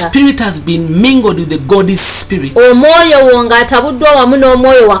Katonda. spirit has been mingled with the God's spirit. Omwoyo wo ng'atabuddwa wamu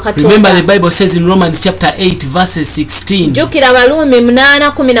n'omwoyo wa Remember the Katonda. Bible says in Romans chapter 8 verses 16 Jjukira Baluumi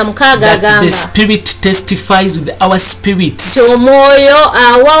 8:16 that the agamba spirit testifies with our spirits nti omwoyo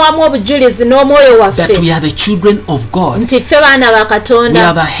awa wamu obujulizi n'omwoyo that waffe we are the children of God. nti ffe baana ba We are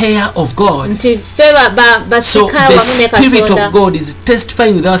Katonda, the hair of God. nti ffe So basika the wamu ne spirit Katonda. of God is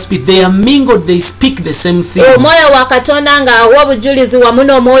testifying with our spirit. They are mingled, they speak the same thing. Omwoyo wa Katonda ng'awa obujulizi wamu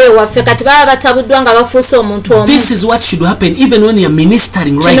n'omwoyo waffe kati baba batabuddwa nga bafuuse omuntu omu. This is what should happen even when you are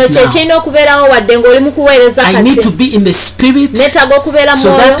ministering Kino right kye now. kirina okubeerawo wadde ng'oli mu kuweereza I need to kati. be in the spirit Neetaaga okubeera so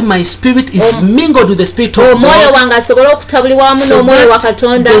mwoyo, that my spirit is mingled with the spirit of omwoyo God. wange asobole okutabulibwa wamu So n'omwoyo wa that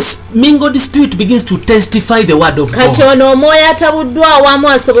Katonda. the mingled spirit begins to testify the word of Kati God. ono omwoyo atabuddwa awamu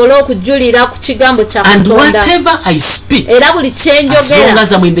asobole okujulira ku kigambo kya And Katonda. whatever I speak, Era buli kye as long njogera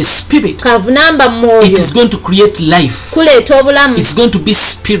as I'm in the spirit, kavunamba mu it mwoyo is going to create life. kuleeta obulamu, It's going to be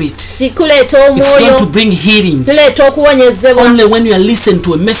spirit. kuleeta It's going omwoyo, to bring healing. kuleeta okuwonyezebwa. Only when you listen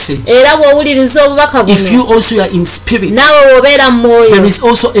to a message, Era bw'owuliriza obubaka if you buno also are in spirit, naawe w'obeera mu there mwoyo, is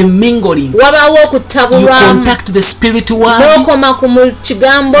also a mingling. wabaawo You okutabulwamu, contact the spirit word, n'okoma ku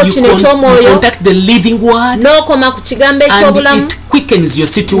kigambo you kino eky'omwoyo, contact the living word, n'okoma ku kigambo and eky'obulamu, it quickens your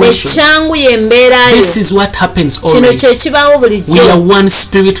situation. nekyanguya embeera yo. This is what happens Kino always. kye kibaawo We are bulijjo. one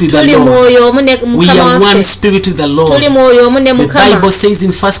spirit with the Tuli Lord. mwoyo omu ne We Mukama are one waffe. spirit with the Tuli Lord. mwoyo omu ne The Mukama. Bible says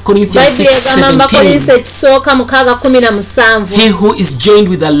in 1 Corinthians Bayibuli egamba mu Bakolinso 6:17, ekisooka 6:17 he who is joined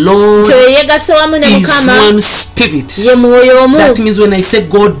with the Lord nti yeegase wamu ne is Mukama one spirit. ye mwoyo omu. That means when I say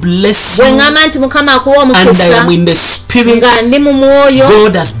God bless you Bwe and ŋŋamba nti Mukama akuwa I omukisa am in the spirit, nga ndi mu mwoyo,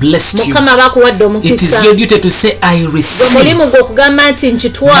 God has blessed you. Mukama bakuwadde It is omukisa. your duty to say I Gwe receive. mulimu gwe okugamba nti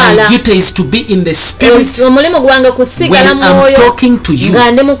nkitwala. My duty is to be in the spirit Omulimu gwange kusigala when mu I'm mwoyo talking to you.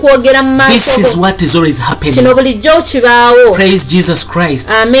 nga ndi mu kwogera mu This maaso is go. what is always happening. Kino bulijjo kibaawo. Praise Jesus Christ.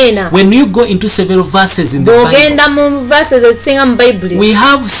 Amiina. When you go into several verses in the Bible, Bw'ogenda mu verses ezisinga mu Bayibuli, we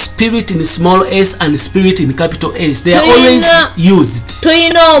have spirit in small s and spirit in capital S. They are Tulina- always used.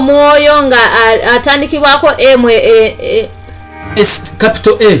 tulina omwoyo nga atandikibwako S,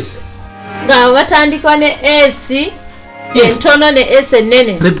 capital S. nga batandikwa ne S Yes. entono ne S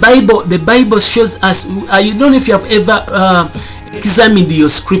ennene. The Bible shows us. I don't know if you have ever examined your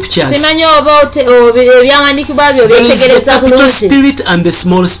scriptures. Simanyi oba ebyawandiikibwa byo There is the byetegereza capital bulungi. spirit and the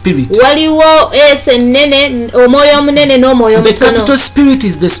small spirit. Waliwo S ennene, omwoyo omunene n'omwoyo The omutono. capital spirit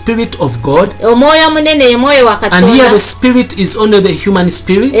is the spirit of God, Omwoyo omunene ye mwoyo wa and here Katonda. the spirit is only the human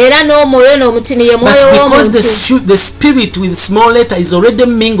spirit. Era n'omwoyo n'omutini ye mwoyo But because w'omuntu. the spirit with small letter is already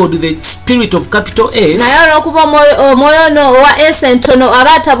mingled with the spirit of capital S, Naye olw'okuba omwoyo no wa S entono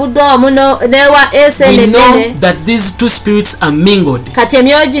aba atabuddwa wamu ne wa S we ennene. know that these two spirits are mingled. Kati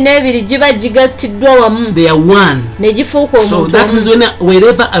emyoyo gino ebiri giba gigattiddwa wamu They are one. ne gifuuka So omuntu that means omu.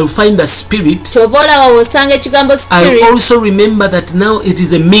 wherever I find the spirit, Kyova olaba bw'osanga ekigambo I spirit also remember that now it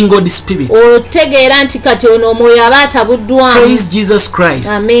is a mingled spirit. otegeera nti kati ono omwoyo aba atabuddwamu. Praise Jesus Christ.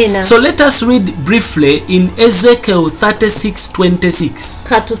 Amiina. So let us read briefly in Ezekiel 36:26.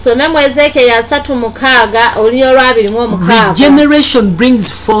 Katusome mu Ezekiel 36 olunya olw'abiri Regeneration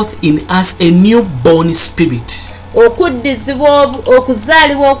brings forth in us a newborn spirit. okuddizibwa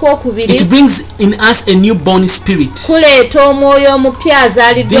okuzaalibwa okwokubiri It brings in us a newborn spirit. kuleeta omwoyo omupya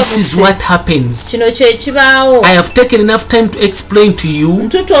azaaliddwa This is mu ffe. what happens. Kino kye kibaawo. I have taken enough time to explain to you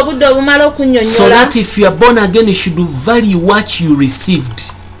Ntutte obudde obumala so okunnyonnyola. that if you are born again, you should value what you received.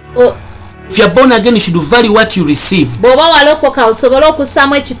 O- If you are born again, you should value what you received. bw'oba walokoka osobole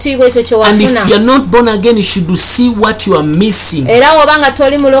okussaamu ekitiibwa ekyo kye And if you wafuna. are not born again, you should see what you are missing. Era bw'oba nga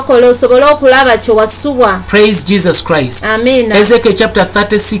toli mulokole osobole okulaba kye wasubwa. Praise Jesus Christ. Amiina. Ezekiel chapter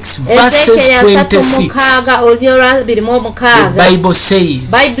 36 verses Ezekiel 26. 36 olunya olw'abiri The Bible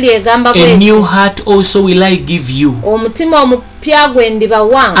says, Bayibuli egamba a bw'eti. new heart also will I give you, Omutima omupya gwe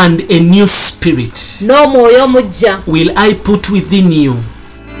ndibawa and a new spirit n'omwoyo omujja will I put within you.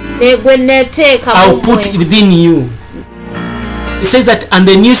 ne gwe neteeka I'll mu put mmwe. within you. It says that, and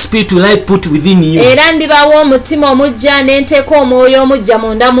the new spirit will I put within you. Era ndibawa omutima omujja ne nteeka omwoyo omujja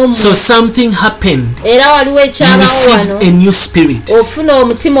munda mu So mmwe. something happened. Era waliwo You ekyabaawo receive wano. a new spirit. Ofuna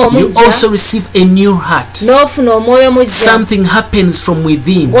omutima You omujja also receive a new heart. n'ofuna omwoyo omujja. Something happens from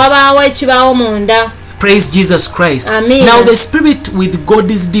within. Wabaawo ekibaawo munda. Praise Jesus Christ. Amen. Now the spirit with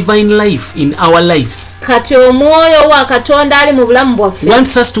God's divine life in our lives Kati omwoyo wa Katonda ali mu bulamu bwaffe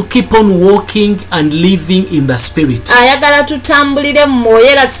wants us to keep on walking and living in the spirit, ayagala tutambulire mu mwoyo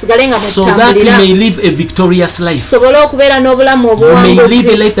era tusigale nga so that we mutambulira. may live a victorious life. Tusobole okubeera n'obulamu We may live a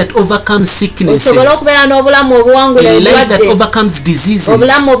obuwanguzi. life that overcomes sicknesses, Osobole okubeera n'obulamu obuwangula a life that ebirwadde. overcomes diseases.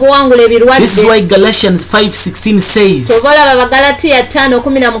 Obulamu obuwangula This is why ebirwadde. Galatians 5:16 says, Tobolaba Abagalatiya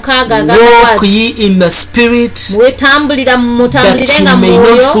 5:16 agamba walk bw'ati. ye in the spirit, Mwetambulira mutambulire that nga you may not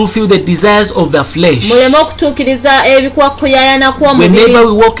mwoyo fulfill the desires of the flesh. muleme okutuukiriza ebikwakuyayana kw'omubiri. Whenever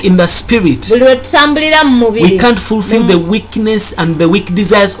we walk in the spirit, Buli lwe tutambulira mu we mubiri can't fulfill the weakness and the weak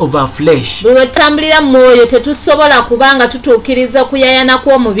desires of our flesh. buli lwe tutambulira mu mwoyo tetusobola kubanga tutuukiriza kuyayana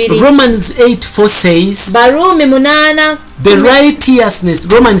kw'omubiri. Romans 8:4 says, Baruumi 8 the righteousness,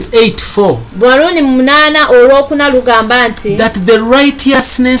 Romans 8:4, Baruumi 8 olwokuna lugamba nti that the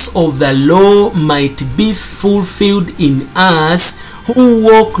righteousness of the law might be fulfilled in us who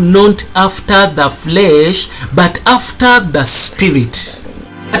walk not after the flesh but after the spirit.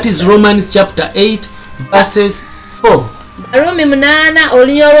 That is Romans chapter 8 verses 4. Baruumi 8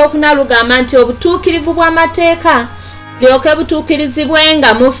 olunya olwokuna lugamba nti obutuukirivu bw'amateeka bulyoke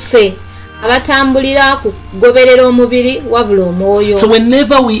butuukirizibwenga mu ffe abatambulira kugoberera omubiri wabula omwoyo. So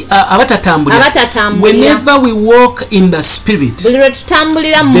whenever we Abatatambulira. whenever we walk in the spirit, Buli lwe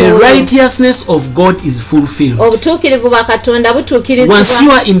tutambulira mu the mwoyo righteousness of God is fulfilled. obutuukirivu bwa Katonda Once you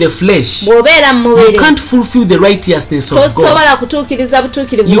butuukirizibwa. are in the flesh, Bw'obeera mu you mubiri can't fulfill the righteousness of God. tosobola kutuukiriza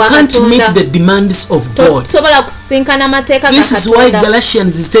butuukirivu You bwa can't meet Katonda. the demands of God. Tosobola kusinkana amateeka ga This is why Katonda.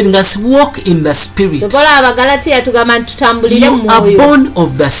 Galatians is telling us, walk in the spirit. Tobola Abagalatiya tugamba nti tutambulire mu You are mwoyo. born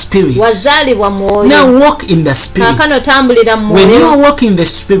of the spirit. Wazaalibwa mu mwoyo. Now walk in the spirit. Kaakano tambulira mu When you mwoyo. are walking in the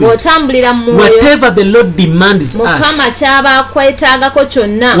spirit, Bw'otambulira mu mwoyo whatever the Lord demands Mukama us, kyaba akwetaagako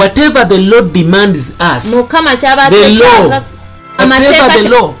kyonna. whatever the Lord demands us, Mukama kyaba the twetaaga. law, whatever the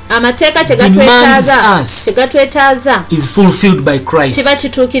law Amateeka kye demands gatwetaaza. us Kye gatwetaaza. is fulfilled by Christ. Kiba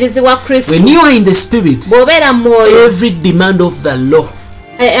kituukirizibwa Kristo. When you are in the spirit, Bw'obeera mu mwoyo. every demand of the law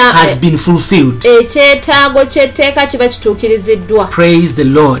has been fulfilled. Ekyetaago ky'etteeka kiba kituukiriziddwa. Praise the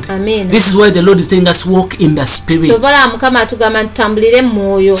Lord. Amen. This is why the Lord is telling us walk in the spirit, Kyobola Mukama atugamba tutambulire mu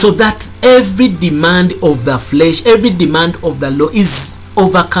mwoyo. so that every demand of the flesh, every demand of the law is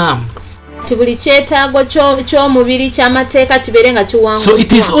overcome. kati buli kyetaago ky'omubiri ky'amateeka kibeere nga So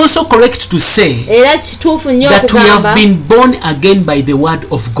it is kiwangulwa. also correct to say Era kituufu nnyo that we have okugamba been born again by the word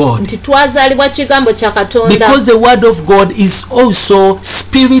of God. nti twazaalibwa kigambo kya Katonda, Because the word of God is also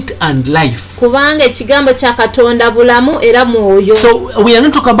spirit and life. kubanga ekigambo kya Katonda bulamu era mwoyo. So we are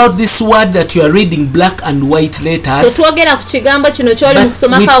not talking about this word that you are reading, black and white letters. Tetwogera ku kigambo kino ky'oli mu But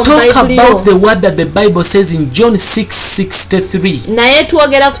kusoma we kawo mu talk Bayibuli about yo, the word that the Bible says in John 6:63. naye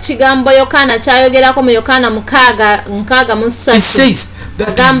twogera ku kigambo Yokaana kyayogerako mu Yokaana 6:63. It says that,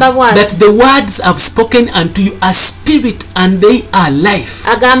 Agamba bw'ati. that the words I've spoken unto you are spirit and they are life.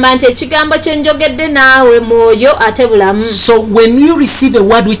 Agamba nti ekigambo kye njogedde naawe mwoyo ate bulamu. So when you receive a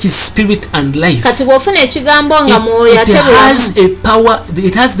word which is spirit and life, Kati bw'ofuna ekigambo nga mwoyo it ate has bulamu, a power.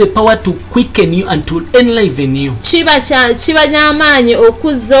 It has the power to quicken you and to enliven you. kiba n'amaanyi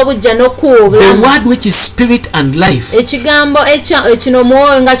okuzza obujja n'okuwa The obulamu. word which is spirit and life Ekigambo ekino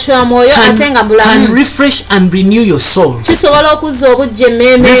mwoyo nga kya mwoyo ate nga can bulamu, refresh and renew your soul. kisobola okuzza obujja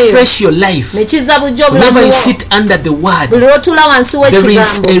emmeeme eyo Refresh your life. ne kizza bujja Whenever obulamu you bwo. sit under the word, Buli lw'otula wansi there is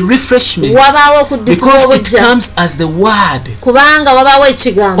w'ekigambo a refreshment wabaawo okuddizibwa because it obujja, comes as the word kubanga wabaawo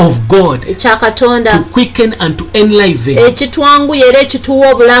ekigambo of God ekya Katonda to quicken and to enliven. ekitwanguya era ekituwa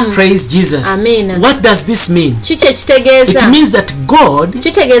obulamu. Praise Jesus. Amen. What does this mean? Kiki ekitegeeza? It means that God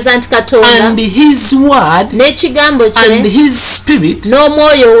Kitegeeza nti Katonda and His word n'ekigambo and kye His spirit,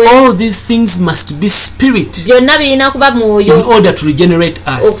 n'omwoyo we all these things must be spirit byonna birina kuba in mwoyo order to regenerate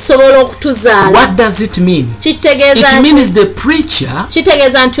us. okusobola okutuzaala. What does it mean? Kitegeeza It nti means the preacher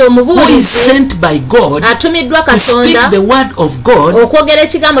kitegeeza nti who is omubuulizi sent by God atumiddwa to speak Katonda the word of God okwogera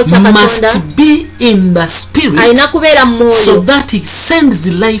ekigambo kya must Katonda be in the spirit alina kubeera mu so mwoyo that he sends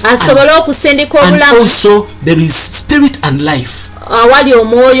life asobole okusindika and obulamu also there is spirit and life awali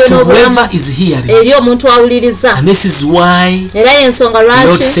omwoyo to n'obulamu whoever is hearing. eri omuntu awuliriza. And this is why Era y'ensonga the Lord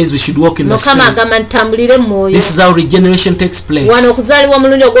lwaki says we should walk in the Mukama spirit. agamba ntitambulire mu mwoyo. This is how regeneration takes place. Wano okuzaalibwa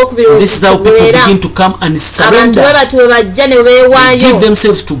omulundi ogwokubiri This is how people okubeera. begin to come and Abantu surrender, bwe bati bwe bajja ne and give beewaayo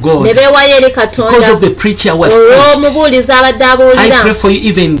themselves to ne God beewaayo eri because Katonda of the preacher was preached. olw'omubuulizi abadde I abuulira. pray for you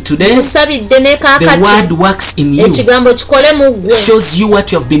even today. Musabidde ne The kaakati word works in you, ekigambo kikole mu ggwe, shows you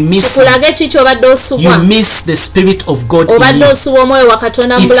what you have been missing. kikulage ki ky'obadde You osubwa. miss the spirit of God in Obadde you. osubwa omwoyo wa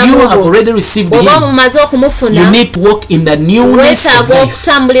Katonda mu If you bulamu have bwo. already received Bw'oba Him, mumaze you okumufuna need to walk in the newness of weetaaga life.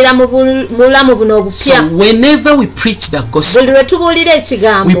 okutambulira mu bulamu buno So obupya. whenever we preach the gospel, Buli lwe tubuulira we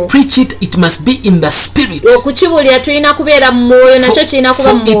ekigambo preach it, it must be in the spirit. okukibuulira tulina kubeera mu mwoyo, nakyo kirina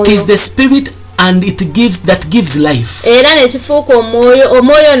kuba mu For it is mwoyo. the spirit and it gives life Era ne kifuuka omwoyo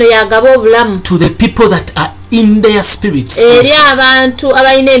ono y'agaba obulamu to the people that are in their spirits. eri Also. abantu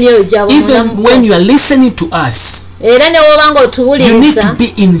abalina emyoyo gyabwe mu Even bulamu. when you are listening to us, Era ne woba nga you need to otuwuliriza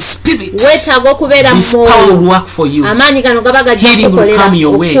be in spirit. weetaaga okubeera mu This power will mwoyo. work for you. Amaanyi gano gaba gajja Healing will kukolera, come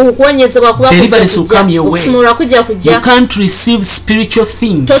your way. okuwonyezebwa kuba Deliverance will come kujja your way. okusumulwa kujja You kujja. can't receive spiritual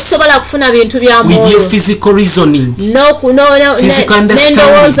things Tosobola kufuna bintu bya with your mwoyo physical reasoning, Physical understanding.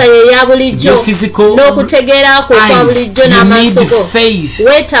 n'endowooza ye eya bulijjo your physical n'okutegeera kwo kwa eyes. bulijjo You n'amaaso need go. faith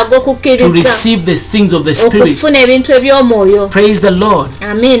Weetaaga to okukkiriza receive the things of the spirit. okufuna ebintu eby'omwoyo. Praise the Lord.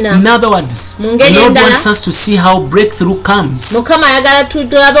 Amiina. In other words, the Mungeri Lord endala, wants us to see how breakthrough comes. Mukama ayagala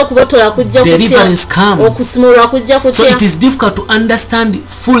tulabe okubotola kujja Deliverance kutya, comes. okusumulwa kujja So kutya. it is difficult to understand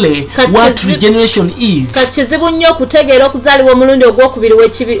fully Kati what kizibu- regeneration Kati is kizibu nnyo okutegeera okuzaalibwa omulundi ogwokubiri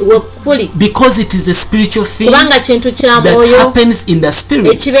wekuli, because it is a spiritual thing kubanga kintu kya that mwoyo happens in the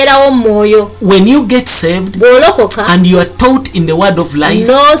spirit. ekibeerawo mu mwoyo. When you get saved Bw'olokoka and you are taught in the word of life,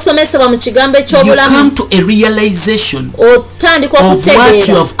 n'osomesebwa mu kigambo you come eky'obulamu, to a realization otandika of what you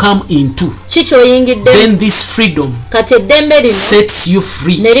okutegeera have come into. ki ky'oyingidde. Then this freedom Kati eddembe lino sets you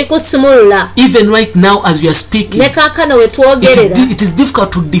free. ne likusumulula. Even right now as we are speaking, Ne kaakano we twogerera it is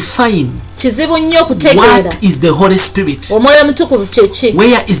difficult to define kizibu nnyo okutegeera what is the Holy Spirit. omwoyo omutukuvu kye ki.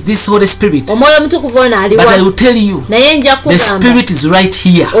 Where is this Holy Spirit? Omwoyo omutukuvu ono But I aliwa, will tell you, naye nja the kugamba Spirit is right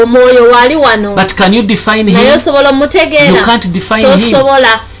here. omwoyo waali wano, But can you define naye Him? osobola You omutegeera. can't define Him.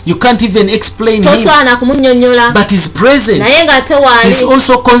 Tosobola, You can't even explain Him. tosobola na kumunnyonnyola. But He's present. Naye ng'ate He's waali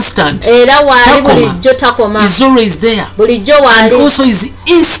also constant. era waali Takoma. bulijjo takoma, He's always there. bulijjo And waali, also He's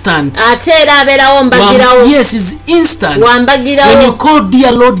instant. ate era abeerawo mbagirawo, Yes, He's instant. When you wambagirawo. call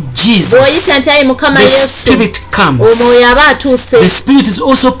dear Lord Jesus, Bw'oyita nti ayi Mukama the Yesu, Spirit comes. omwoyo aba atuuse. The Spirit is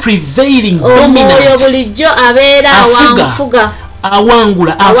also prevailing, Omwoyo dominant. bulijjo abeera Afuga. wanfuga.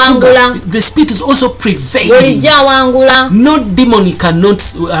 awangula Awangula. afuga. The spirit is also prevailing. bulijjo awangula. No demon he cannot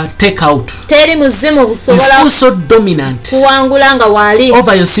take out. Teri muzimu He's busobola also dominant kuwangula nga waali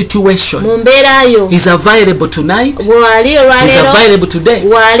over your situation. mu mbeera yo. Is available tonight. Bw'ali Is olwaleero available today.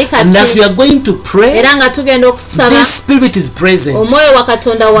 waali And as we kati are going to pray, era nga tugenda okusaba this spirit is present omwoyo wa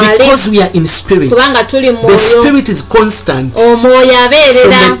Katonda waali because we are in spirit. kubanga tuli mu The mwoyo. spirit is constant. Omwoyo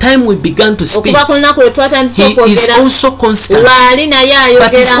abeerera From the time we began to speak, okuva ku lunaku lwe twatandise he is okwogera. also constant, Lwali naye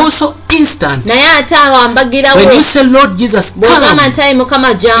but he's ayogera also instant. naye ate awambagirawo. When you say Lord Jesus, bw'ogamba come, nti ayi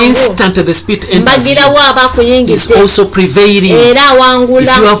Mukama jangu instant the spirit enters mbagirawo you. aba He's akuyingidde also prevailing. era If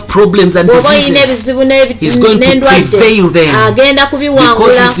awangula. you have problems and bw'oba olina diseases, ebizibu he's going to prevail n'endwadde them agenda because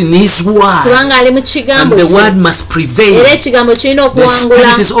kubiwangula he's in his word, kubanga ali mu and kigambo the kye word must prevail. era ekigambo kirina The spirit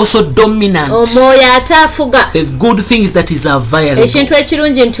okuwangula. is also dominant. Omwoyo ate afuga. The good thing is that he's available. ekintu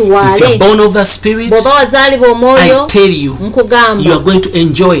ekirungi nti If you're waali born of the spirit, bw'oba wazaalibwa I omwoyo tell you, you nkugamba are going to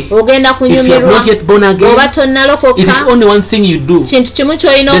enjoy. ogenda If you have kunyumirwa. not yet born bw'oba again, it is tonnalokoka only one thing you do. kintu kimu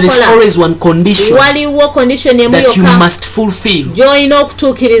ky'olina There is okola. always one condition waliwo condition emu that you yokka must fulfill. gy'olina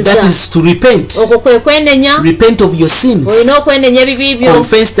okutuukiriza. That is to repent. okwo kwe kwenenya. Repent of your sins. olina okwenenya ebibi byo.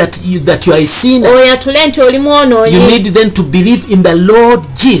 Confess that you are a sinner. oyatule nti oli You mwonoonyi. need then to believe in the Lord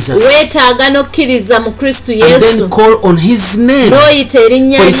Jesus weetaaga n'okkiriza mu Kristo and then Yesu call on his name. n'oyita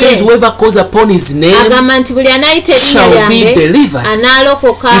erinnya For he says, lye. whoever calls upon his name agamba nti buli anaayita erinnya shall be lyange delivered.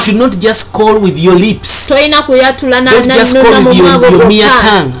 anaalokoka. You should not just call with your lips, tolina kuyatula Don't just call na with mu your- mwago your mere gwokka.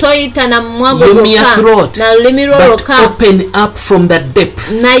 tongue, toyita na mu mwago your mere gwokka throat, na lulimi lwo but lwokka. open up from the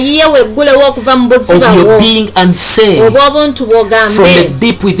depths naye weggulewo okuva mu buziba of your bwo being and say oba obuntu from the bw'ogambe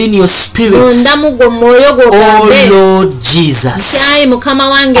deep within your spirit, munda mu gwo mwoyo oh gw'ogambe Lord Jesus, kyayi Mukama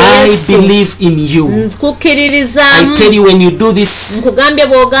wange I Yesu believe in you. I nkukkiririzaamu. tell you, when you do this, nkugambye the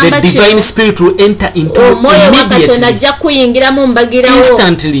bw'ogamba divine kino spirit will enter into you omwoyo wa Katonda immediately, ajja kuyingiramu mbagirawo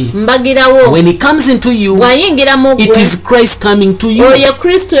instantly. mbagirawo. When he comes into you, bw'ayingira mu it gwe is Christ coming to you. oyo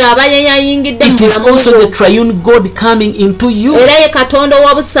Kristo aba yayingidde mu It is bulamu also the bwo. triune God coming into you. era ye Katonda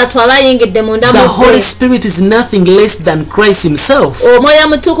ow'obusatu aba ayingidde munda The mu Holy gwe. Spirit is nothing less than Christ himself. omwoyo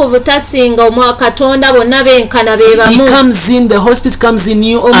mutukuvu tasinga omwa Katonda bonna benkana be He bamu. comes in, the Holy Spirit comes in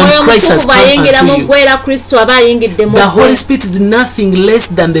you, omwoyo and Christ has mutukuvu come ayingira mu unto you. gwe era Kristo aba ayingidde mu The gwe. Holy Spirit is nothing less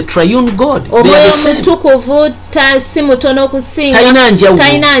than the triune God. They are omwoyo the same. mutukuvu si mutono kusinga Talina njawulo.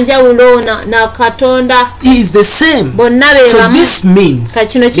 talina njawulo na Katonda He is the same. bonna be So bamu. this means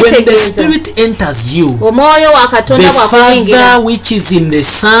Kino when the kitegeeza Spirit enters you, omwoyo wa the Katonda bw'akuyingira Father which is in the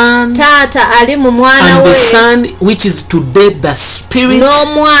Son taata ali mu mwana and the we Son which is today the Spirit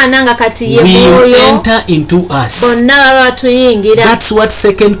n'omwana nga kati ye will mwoyo enter into us. bonna baba batuyingira. That's what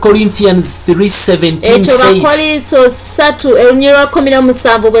 2 Corinthians 3:17 ekyo says. Bakoliso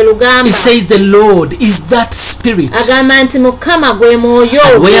 3:17 bwe lugamba. It says the Lord is that Spirit. agamba nti Mukama gwe mwoyo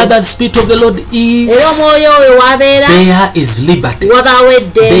And where gwe. that Spirit of the Lord is, era omwoyo oyo wabeera there is liberty. wabaawo There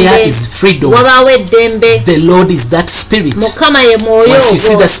eddembe is freedom. wabaawo eddembe. The Lord is that Spirit. Mukama ye mwoyo Once you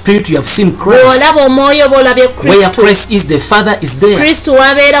see ogwo. the Spirit, you have seen Christ. bw'olaba omwoyo bw'olabye Where Kristo. Christ is, the Father is there. Kristo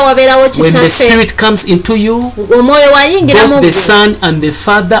wabeerawo When the kitaffe. Spirit comes into you, omwoyo wayingira mu both the gwe. Son and the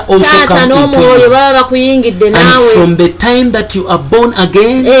Father also taata come into n'omwoyo you. baba bakuyingidde And naawe. from the time that you are born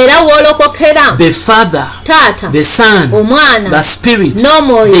again, era w'olokokera the Father, taata the Son, omwana the Spirit,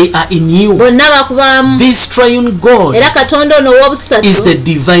 n'omwoyo they are in you. bonna bakubaamu. This triune God era Katonda ono ow'obusatu is the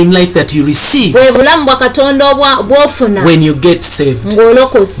divine life that you receive bwe bulamu bwa Katonda bw'ofuna when you get saved. The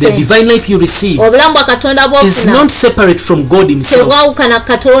ng'olokose. divine life you receive obulamu bwa Katonda is bw'ofuna not separate from God himself. tebwawukana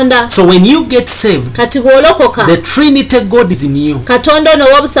Katonda. So when you get saved, kati bw'olokoka the Trinity God is in you. Katonda ono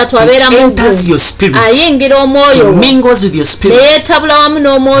ow'obusatu abeera He mu enters gwe. your spirit. ayingira He omwoyo wo mingles with your ne spirit. yeetabula wamu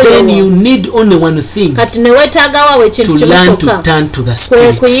n'omwoyo Then wo. you need only one thing, kati ne weetaagawo ekintu to kimu learn to kyokka turn to the kwe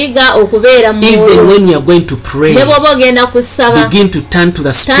Spirit. kuyiga okubeera mu Even mwoyo. when we are going to pray, ne bw'oba ogenda kusaba begin to turn to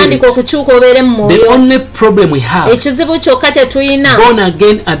the Spirit. tandika okukyuka obeere mu The mwoyo. only problem we have, ekizibu kyokka kye tulina born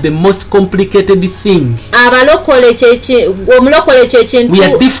again, are the most complicated thing. abalokole omulokole kye kintu We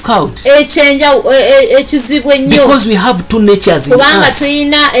are difficult ekizibu ennyo because we have two natures in kubanga us.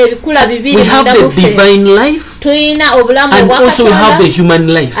 tulina ebikula bibiri We have munda the muffe. divine life tulina obulamu and obwa also we have the Katonda human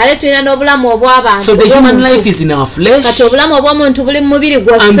life. ate tulina n'obulamu obw'abantu So the human obw'omuntu. life is in our flesh kati obulamu obw'omuntu buli mu mubiri and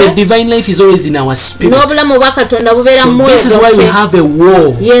the gwaffe divine life is always in our spirit. n'obulamu obwa Katonda bubeera mu So mwoyo this is why we gwaffe. have a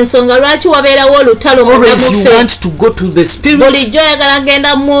war. y'ensonga lwaki wabeerawo olutalo munda Always you muffe. want to go to the spirit. bulijjo oyagala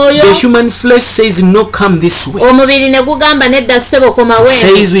genda mu mwoyo. The human flesh says no, come this way. omubiri ne gugamba nedda ssebo komawe.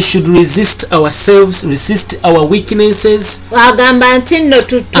 Says we should resist ourselves, resist our weaknesses, agamba nti nno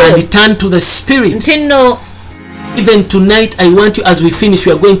tutto and turn to the spirit. nti nno Even tonight, I want you, as we finish,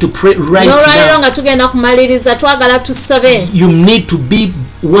 we are going to pray right n'olwaliro now. nga tugenda kumaliriza twagala tusabe You need to be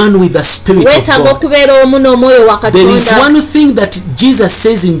one with the Spirit of weetaaga God. okubeera omu n'omwoyo wa There is Katonda. one thing that Jesus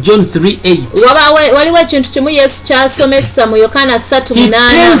says in John 3:8. Waliwo ekintu kimu Yesu ky'asomesa mu Yokaana He 3:8.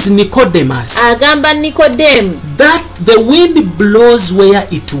 tells Nicodemus Agamba Nikodemu that the wind blows where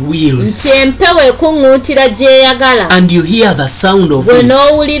it wills, nti empewo ekuŋŋuutira gy'eyagala, and you hear the sound of gwe it,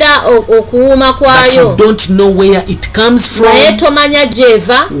 n'owulira okuwuuma but you kwayo, don't know where it comes naye from, tomanya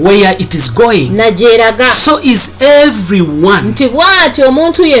gy'eva where it is going. na gy'eraga. So is everyone Nti bw'ati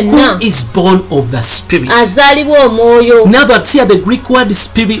omuntu who yenna is born of the Spirit. azaalibwa omwoyo. Now that here the Greek word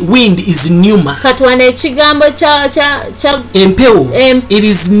spirit, wind is pneuma. Kati wano ekigambo kya Empewo, it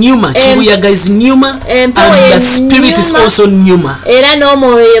is pneuma. Chibuyaga is pneuma, and Empewo the ye Spirit is pneuma. also pneuma. era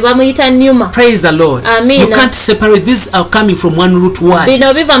n'omwoyo ye bamuyita Numa. Praise the Lord. Amina. You can't separate. These are coming from one root word.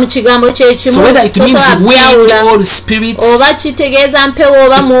 Bino biva mu kigambo kyekimu. So whether it means Tosobola wind byawula. or spirit, Oba kitegeeza mpewo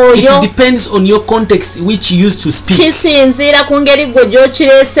oba it mwoyo, depends on your context which you used to speak. kisinziira ku ngeri gwe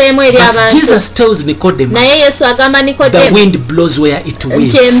gy'okireeseemu eri But abantu. Jesus tells Nicodemus, Naye Yesu agamba the Nikodemu wind blows where it nti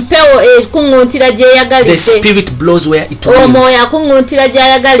wills. empewo ekuŋŋuutira The gy'eyagalidde, Spirit blows where it omwoyo wills. akuŋŋuutira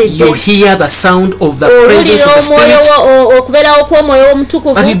gy'ayagalidde. You hear the sound of the presence Owulira of the Spirit, okubeerawo kw'omwoyo but you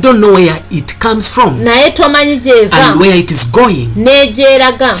w'omutukuvu, don't know where it comes from naye tomanyi gy'eva and where it is going.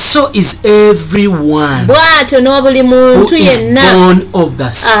 n'egyeraga. So is everyone Bw'atyo n'obuli who muntu is yenna born of the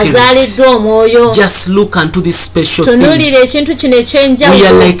Spirit. azaaliddwa omwoyo. Just look unto this special thing. Tunuulira ekintu kino We are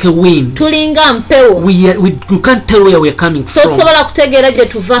ekyenjawulo. like a wind. Tulinga mpewo. You can't tell where we're coming from. Tosobola kutegeera gye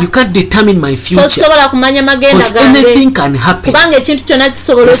tuva. You can't determine my future. Tosobola kumanya magenda Because gange. anything can happen. Kubanga ekintu kyonna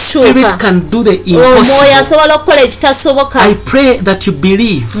kisobola The Spirit okukyuka. can do the Omwoyo impossible. asobola okukola ekitasoboka. I pray that you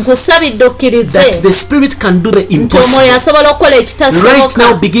believe Nkusabidde okkirize that the Spirit can do the nti omwoyo impossible. asobola okukola Right now,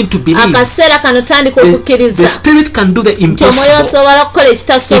 ekitasoboka. begin to believe. Akaseera kano tandika The okukkiriza Spirit can do the nti omwoyo impossible. asobola okukola If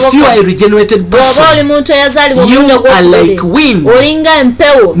you are ekitasoboka. a regenerated Bw'oba oli person, muntu eyazaalibwa you omulundi are like ogwokubiri, wind. olinga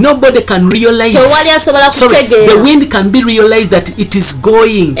empewo. Nobody can realize. Tewali asobola Sorry, kutegeera. the wind can be realized that it is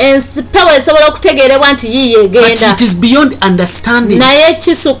going, Empewo esobola okutegeerebwa nti yiye but egenda, it is beyond understanding. naye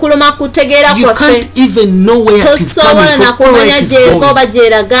kisukkuluma kutegeera You kwaffe. can't even know where it is coming Tosobola from or where nakumanya it is gy'eva going. oba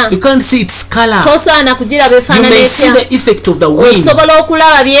gy'eraga. You can't see its color. Tosobola nakugiraba You efaanana may see etya. the effect of the wind Osobola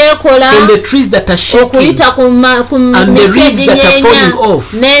okulaba byekola from the trees that are shaking, okuyita ku and the miti leaves that are eginyeenya falling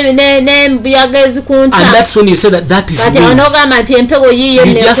off. n'embuyaga ezikunta. and that's when you say that is Kati wind. onogamba nti empewo yiye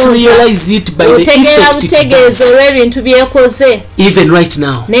You just nekunta. realize it by the Otegeera effect it butegeezo does. olw'ebintu byekoze. Even right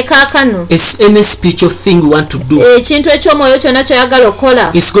now, Ne kaakano it's any spiritual thing we want to do. ekintu eky'omwoyo kyonna kyoyagala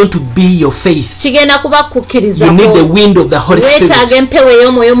okukola It's going to be your faith. kigenda kuba kukkiriza You need the kwo. wind of the Holy Weetaaga Spirit empewo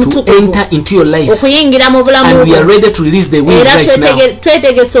ey'omwoyo to omutukuvu enter into your life, okuyingira mu bulamu and we are bwo. ready to release the wind Era right now.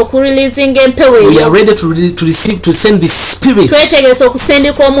 twetegese okurilizinga empewo We eyo. are ready to receive, to send the Spirit Twetegese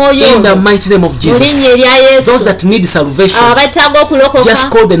okusindika omwoyo in the mighty name of mu Jesus. linnya erya Yesu. Those that need salvation, Abataaga just okulokoka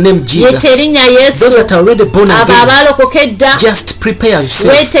call the name yete Jesus. erinnya Yesu. Those that are already born Abo again, abaalokoka edda just prepare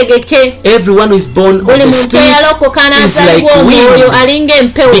yourself. weetegeke. Everyone who is born of Buli the muntu Spirit eyalokoka is n'azaalibwa like omwoyo wind. alinga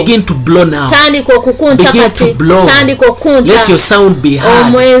empewo. Begin to blow now. Tandika okukunta Begin to kati. blow. Tandika okukunta. Let your sound be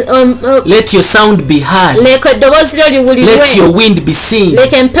heard. Let your sound be heard. Leka eddoboozi lyo liwulirwe. Let your wind be seen.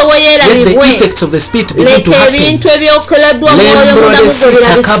 Leka empewo Let the yeerabibwe. effects of the Spirit begin to Leka happen. ebintu ebyokoladdwa omwoyo Lembro mulamu de gwe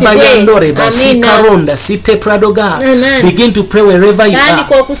sita kabayandore birabisibwe. Amina. basikaronda site pradoga. Amen. Begin to pray wherever you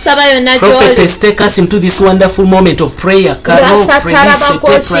Tandika are. okusaba yonna gy'oli. Prophetess, take us into this wonderful moment of prayer. Karo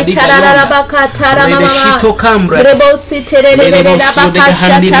predisete pradiga yonda. Redeshito kambra. Let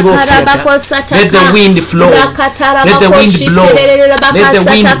the wind flow. Let the wind blow. Let the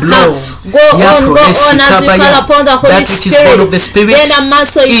wind blow. Go on as you call upon the Holy That which is born of the Spirit. Spirit Genda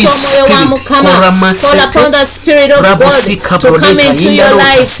maaso is y'omwoyo wa Mukama. Call upon the Spirit of God to come into your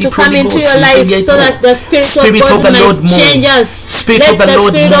life, to come into your life, so that the Spirit of God might change us. Let the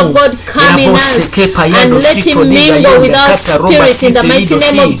Spirit of God come in us and let Him mingle with our spirit in the mighty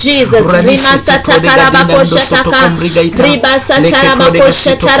name of Jesus.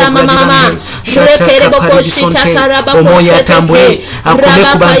 Omoyo atambule akome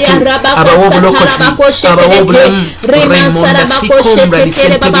ku bantu abawa obulokozi abawa obulamu remonda sikombra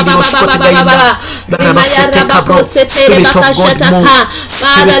lisentebiribosikotigayimba barabasete kabro Spirit of God move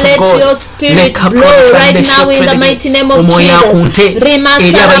Spirit of God leka profandeshotrege omoyo akunte eri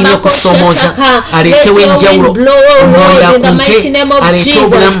abalina okusomoza aleetewo enjawulo omoyo akunte aleete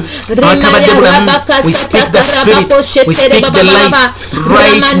obulamu abatabadde bulamu we speak the Spirit we speak the life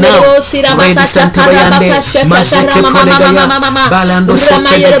right now redisantebeyande mazeke prodegaya balando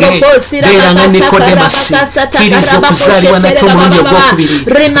sotegege beeranga Nikodemasi kiriza okuzaalibwa nate omulundi ogwokubiri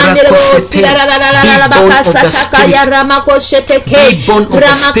rakosete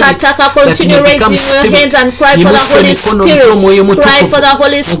Continue raising your hands and cry for the Holy Spirit. Cry for the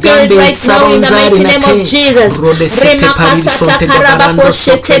Holy Spirit right now in the mighty name of Jesus.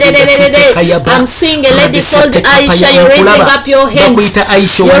 I'm seeing a lady called Aisha. You're raising up your hands.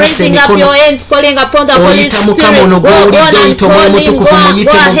 You're raising up your hands, calling upon the Holy Spirit. Go on and call him.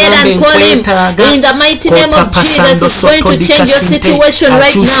 Go ahead and call him. In the mighty name of Jesus, He's going to change your situation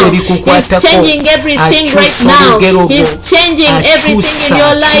right now. He's changing everything right now. He's changing everything in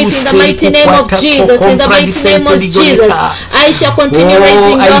your life in the mighty name of Jesus. In the mighty name of Jesus. Aisha, continue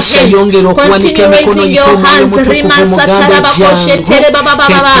raising your hands. Continue raising your hands.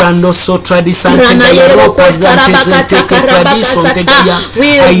 We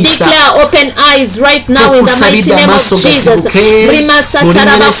declare open eyes right now in the mighty name of Jesus.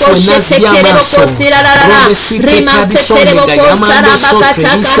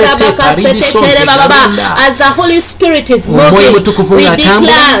 As the Holy Spirit is moving, we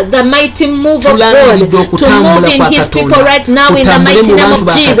declare the mighty move of God to move in His people right now in the mighty name of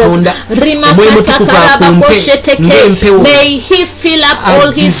Jesus. May He fill up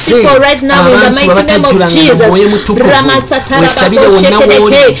all His people right now in the mighty name of Jesus.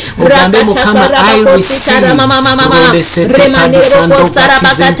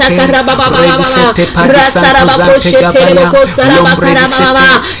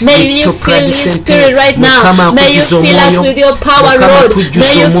 May you feel His Spirit right now. May you fill us with your power, Lord.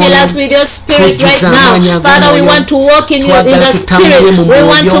 May you fill us with your Spirit right now. Father, we want to walk in the Spirit. We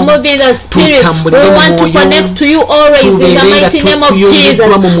want to move in the Spirit. We want to connect to you always in the mighty name of Jesus.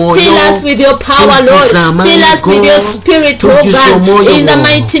 Fill us with your power, Lord. Fill us with your Spirit, oh God, in the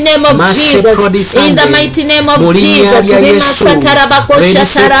mighty name of Jesus. In the mighty name of Jesus.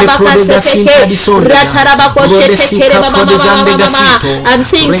 I'm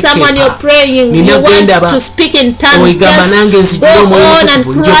seeing someone you're praying. You want to speak in tongues. Just go on and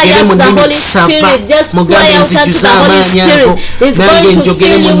cry out the Holy Spirit. Just cry out to the Holy Spirit. It's going to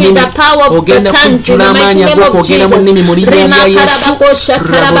fill you with the power of the tongues in the mighty name of Jesus.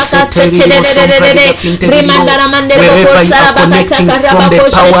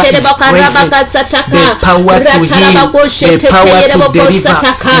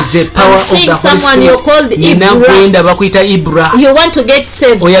 I'm seeing someone you're called Ibra. You want to get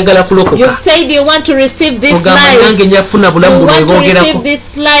saved. You said you want to receive this life. You want to receive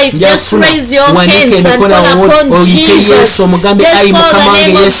this life. Just raise your hands and call upon Jesus. Just call the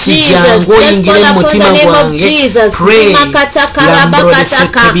name of Jesus. Just call upon the name of Jesus.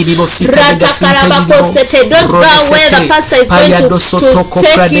 Don't go where the pastor is going to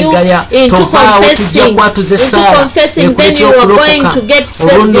take you into confessing. Then you are going to get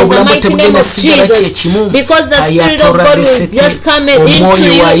saved in the mighty name of Jesus. Because the Spirit of God will just come into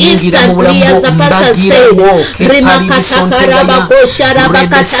you instantly, as the pastor said.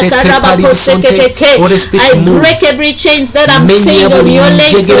 I break every chains that I'm seeing on your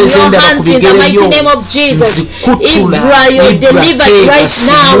legs, on your hands in the mighty name of Jesus. Ibra, you're delivered right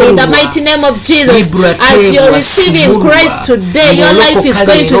now in the mighty name of Jesus. As you're receiving Christ today, your life is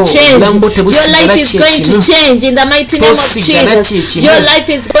going to change. Your life is going to change in the mighty name of Jesus. Your life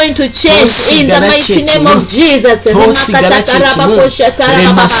is going to change in the mighty name of Jesus.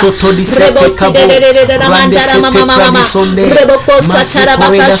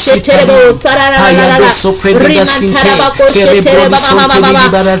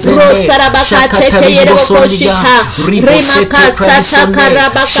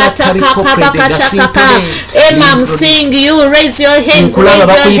 Emma, I'm seeing you. Raise your hands. Raise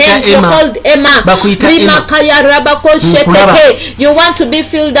your hands. You're called Emma. You want to be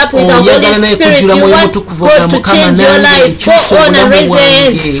filled up with the Holy Spirit. You want God to change your life. Go on and raise your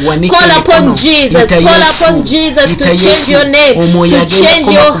hands. Call upon Jesus. Call upon Jesus to change your name, to change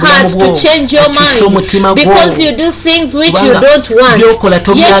your heart, to change your mind. Because you do things which you don't want,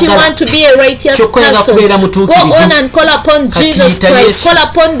 yet you want to be a righteous person. Go on and call upon Jesus Christ. Call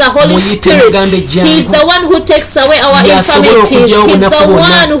upon the Holy Spirit. He is the one who takes away our infirmities. He is the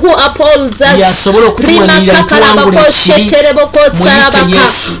one who upholds us.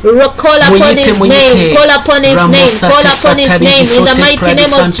 Call upon His name. Call upon His name. Call upon His name in the mighty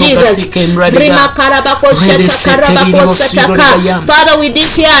name of Jesus. Father, we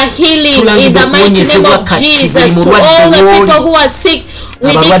declare healing in the mighty name of Jesus to all the people who are sick,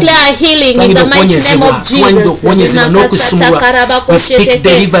 We declare healing in the mighty name of Jesus. We speak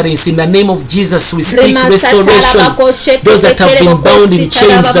deliverance in the name of Jesus. We speak restoration. Those that have been bound in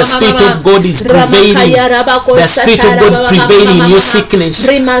chains, the Spirit of God is prevailing. The Spirit of God is prevailing in your sickness.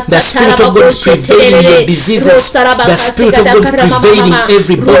 The Spirit of God is prevailing in your diseases. The Spirit of God is prevailing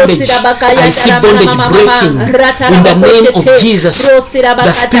every bondage. I see bondage breaking in the name of Jesus.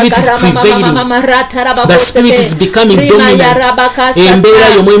 The Spirit is prevailing. The Spirit is becoming dominant.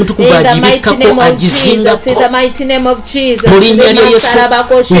 Embeera y'omwoyo mutukuvu agibikkako agizingako mu linnya lya Yesu.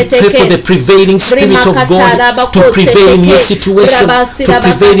 We pray for the prevailing Spirit of God to prevail in your situation, to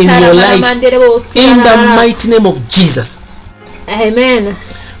prevail in your life, in the mighty name of Jesus. Amen.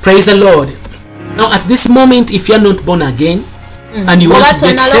 Praise the Lord. Now at this moment, if you are not born again and you want to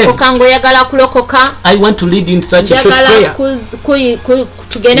get saved, I want to lead you in such a short prayer.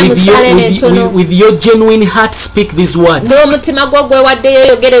 With your genuine heart, speak these words. Say,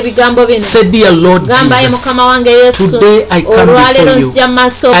 dear Lord Jesus, today I come before you.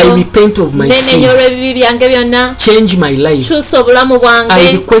 I repent of my sins. Change my life.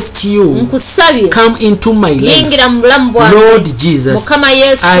 I request you, come into my life. Lord Jesus,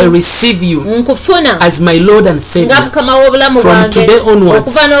 I receive you as my Lord and Savior. From today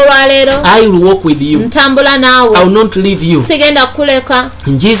onwards, I will walk with you. I will not leave you.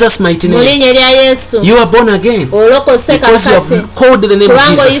 In Jesus' mighty name, you are born again because you have called the name of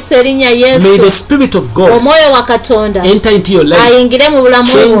Jesus. May the Spirit of God enter into your life,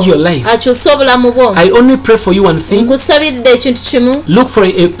 change your life. I only pray for you one thing. Look for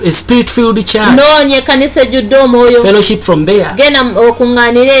a Spirit-filled church, fellowship from there.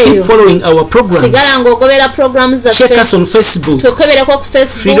 Keep following our programs. Check us on Facebook,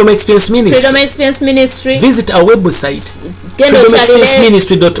 Freedom Experience Ministry. Visit our website,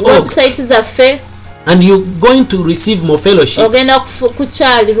 freedomexperienceministry.org, and you're going to receive more fellowship in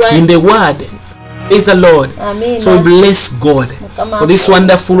the Word. Praise the Lord. So bless God for this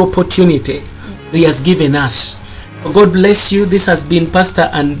wonderful opportunity He has given us. God bless you. This has been Pastor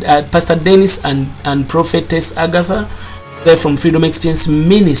Dennis and Prophetess Agatha. They're from Freedom Experience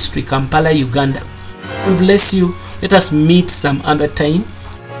Ministry, Kampala, Uganda. God bless you. Let us meet some other time.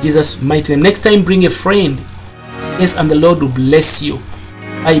 Jesus' mighty name. Next time, bring a friend. Yes, and the Lord will bless you.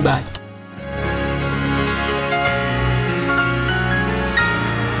 Bye-bye.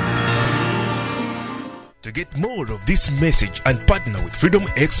 To get more of this message and partner with Freedom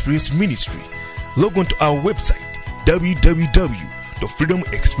Experience Ministry, log on to our website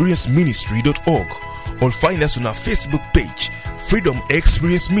www.freedomexperienceministry.org or find us on our Facebook page, Freedom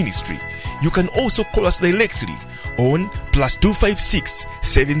Experience Ministry. You can also call us directly on +256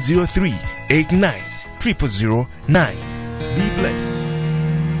 703 89 0009. Be blessed.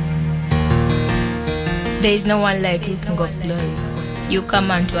 There is no one like you, King of Glory. You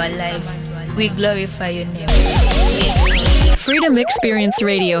come unto our lives. We glorify your name. Freedom Experience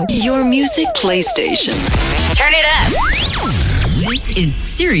Radio, your music PlayStation. Turn it up. This is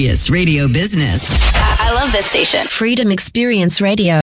serious radio business. I love this station. Freedom Experience Radio.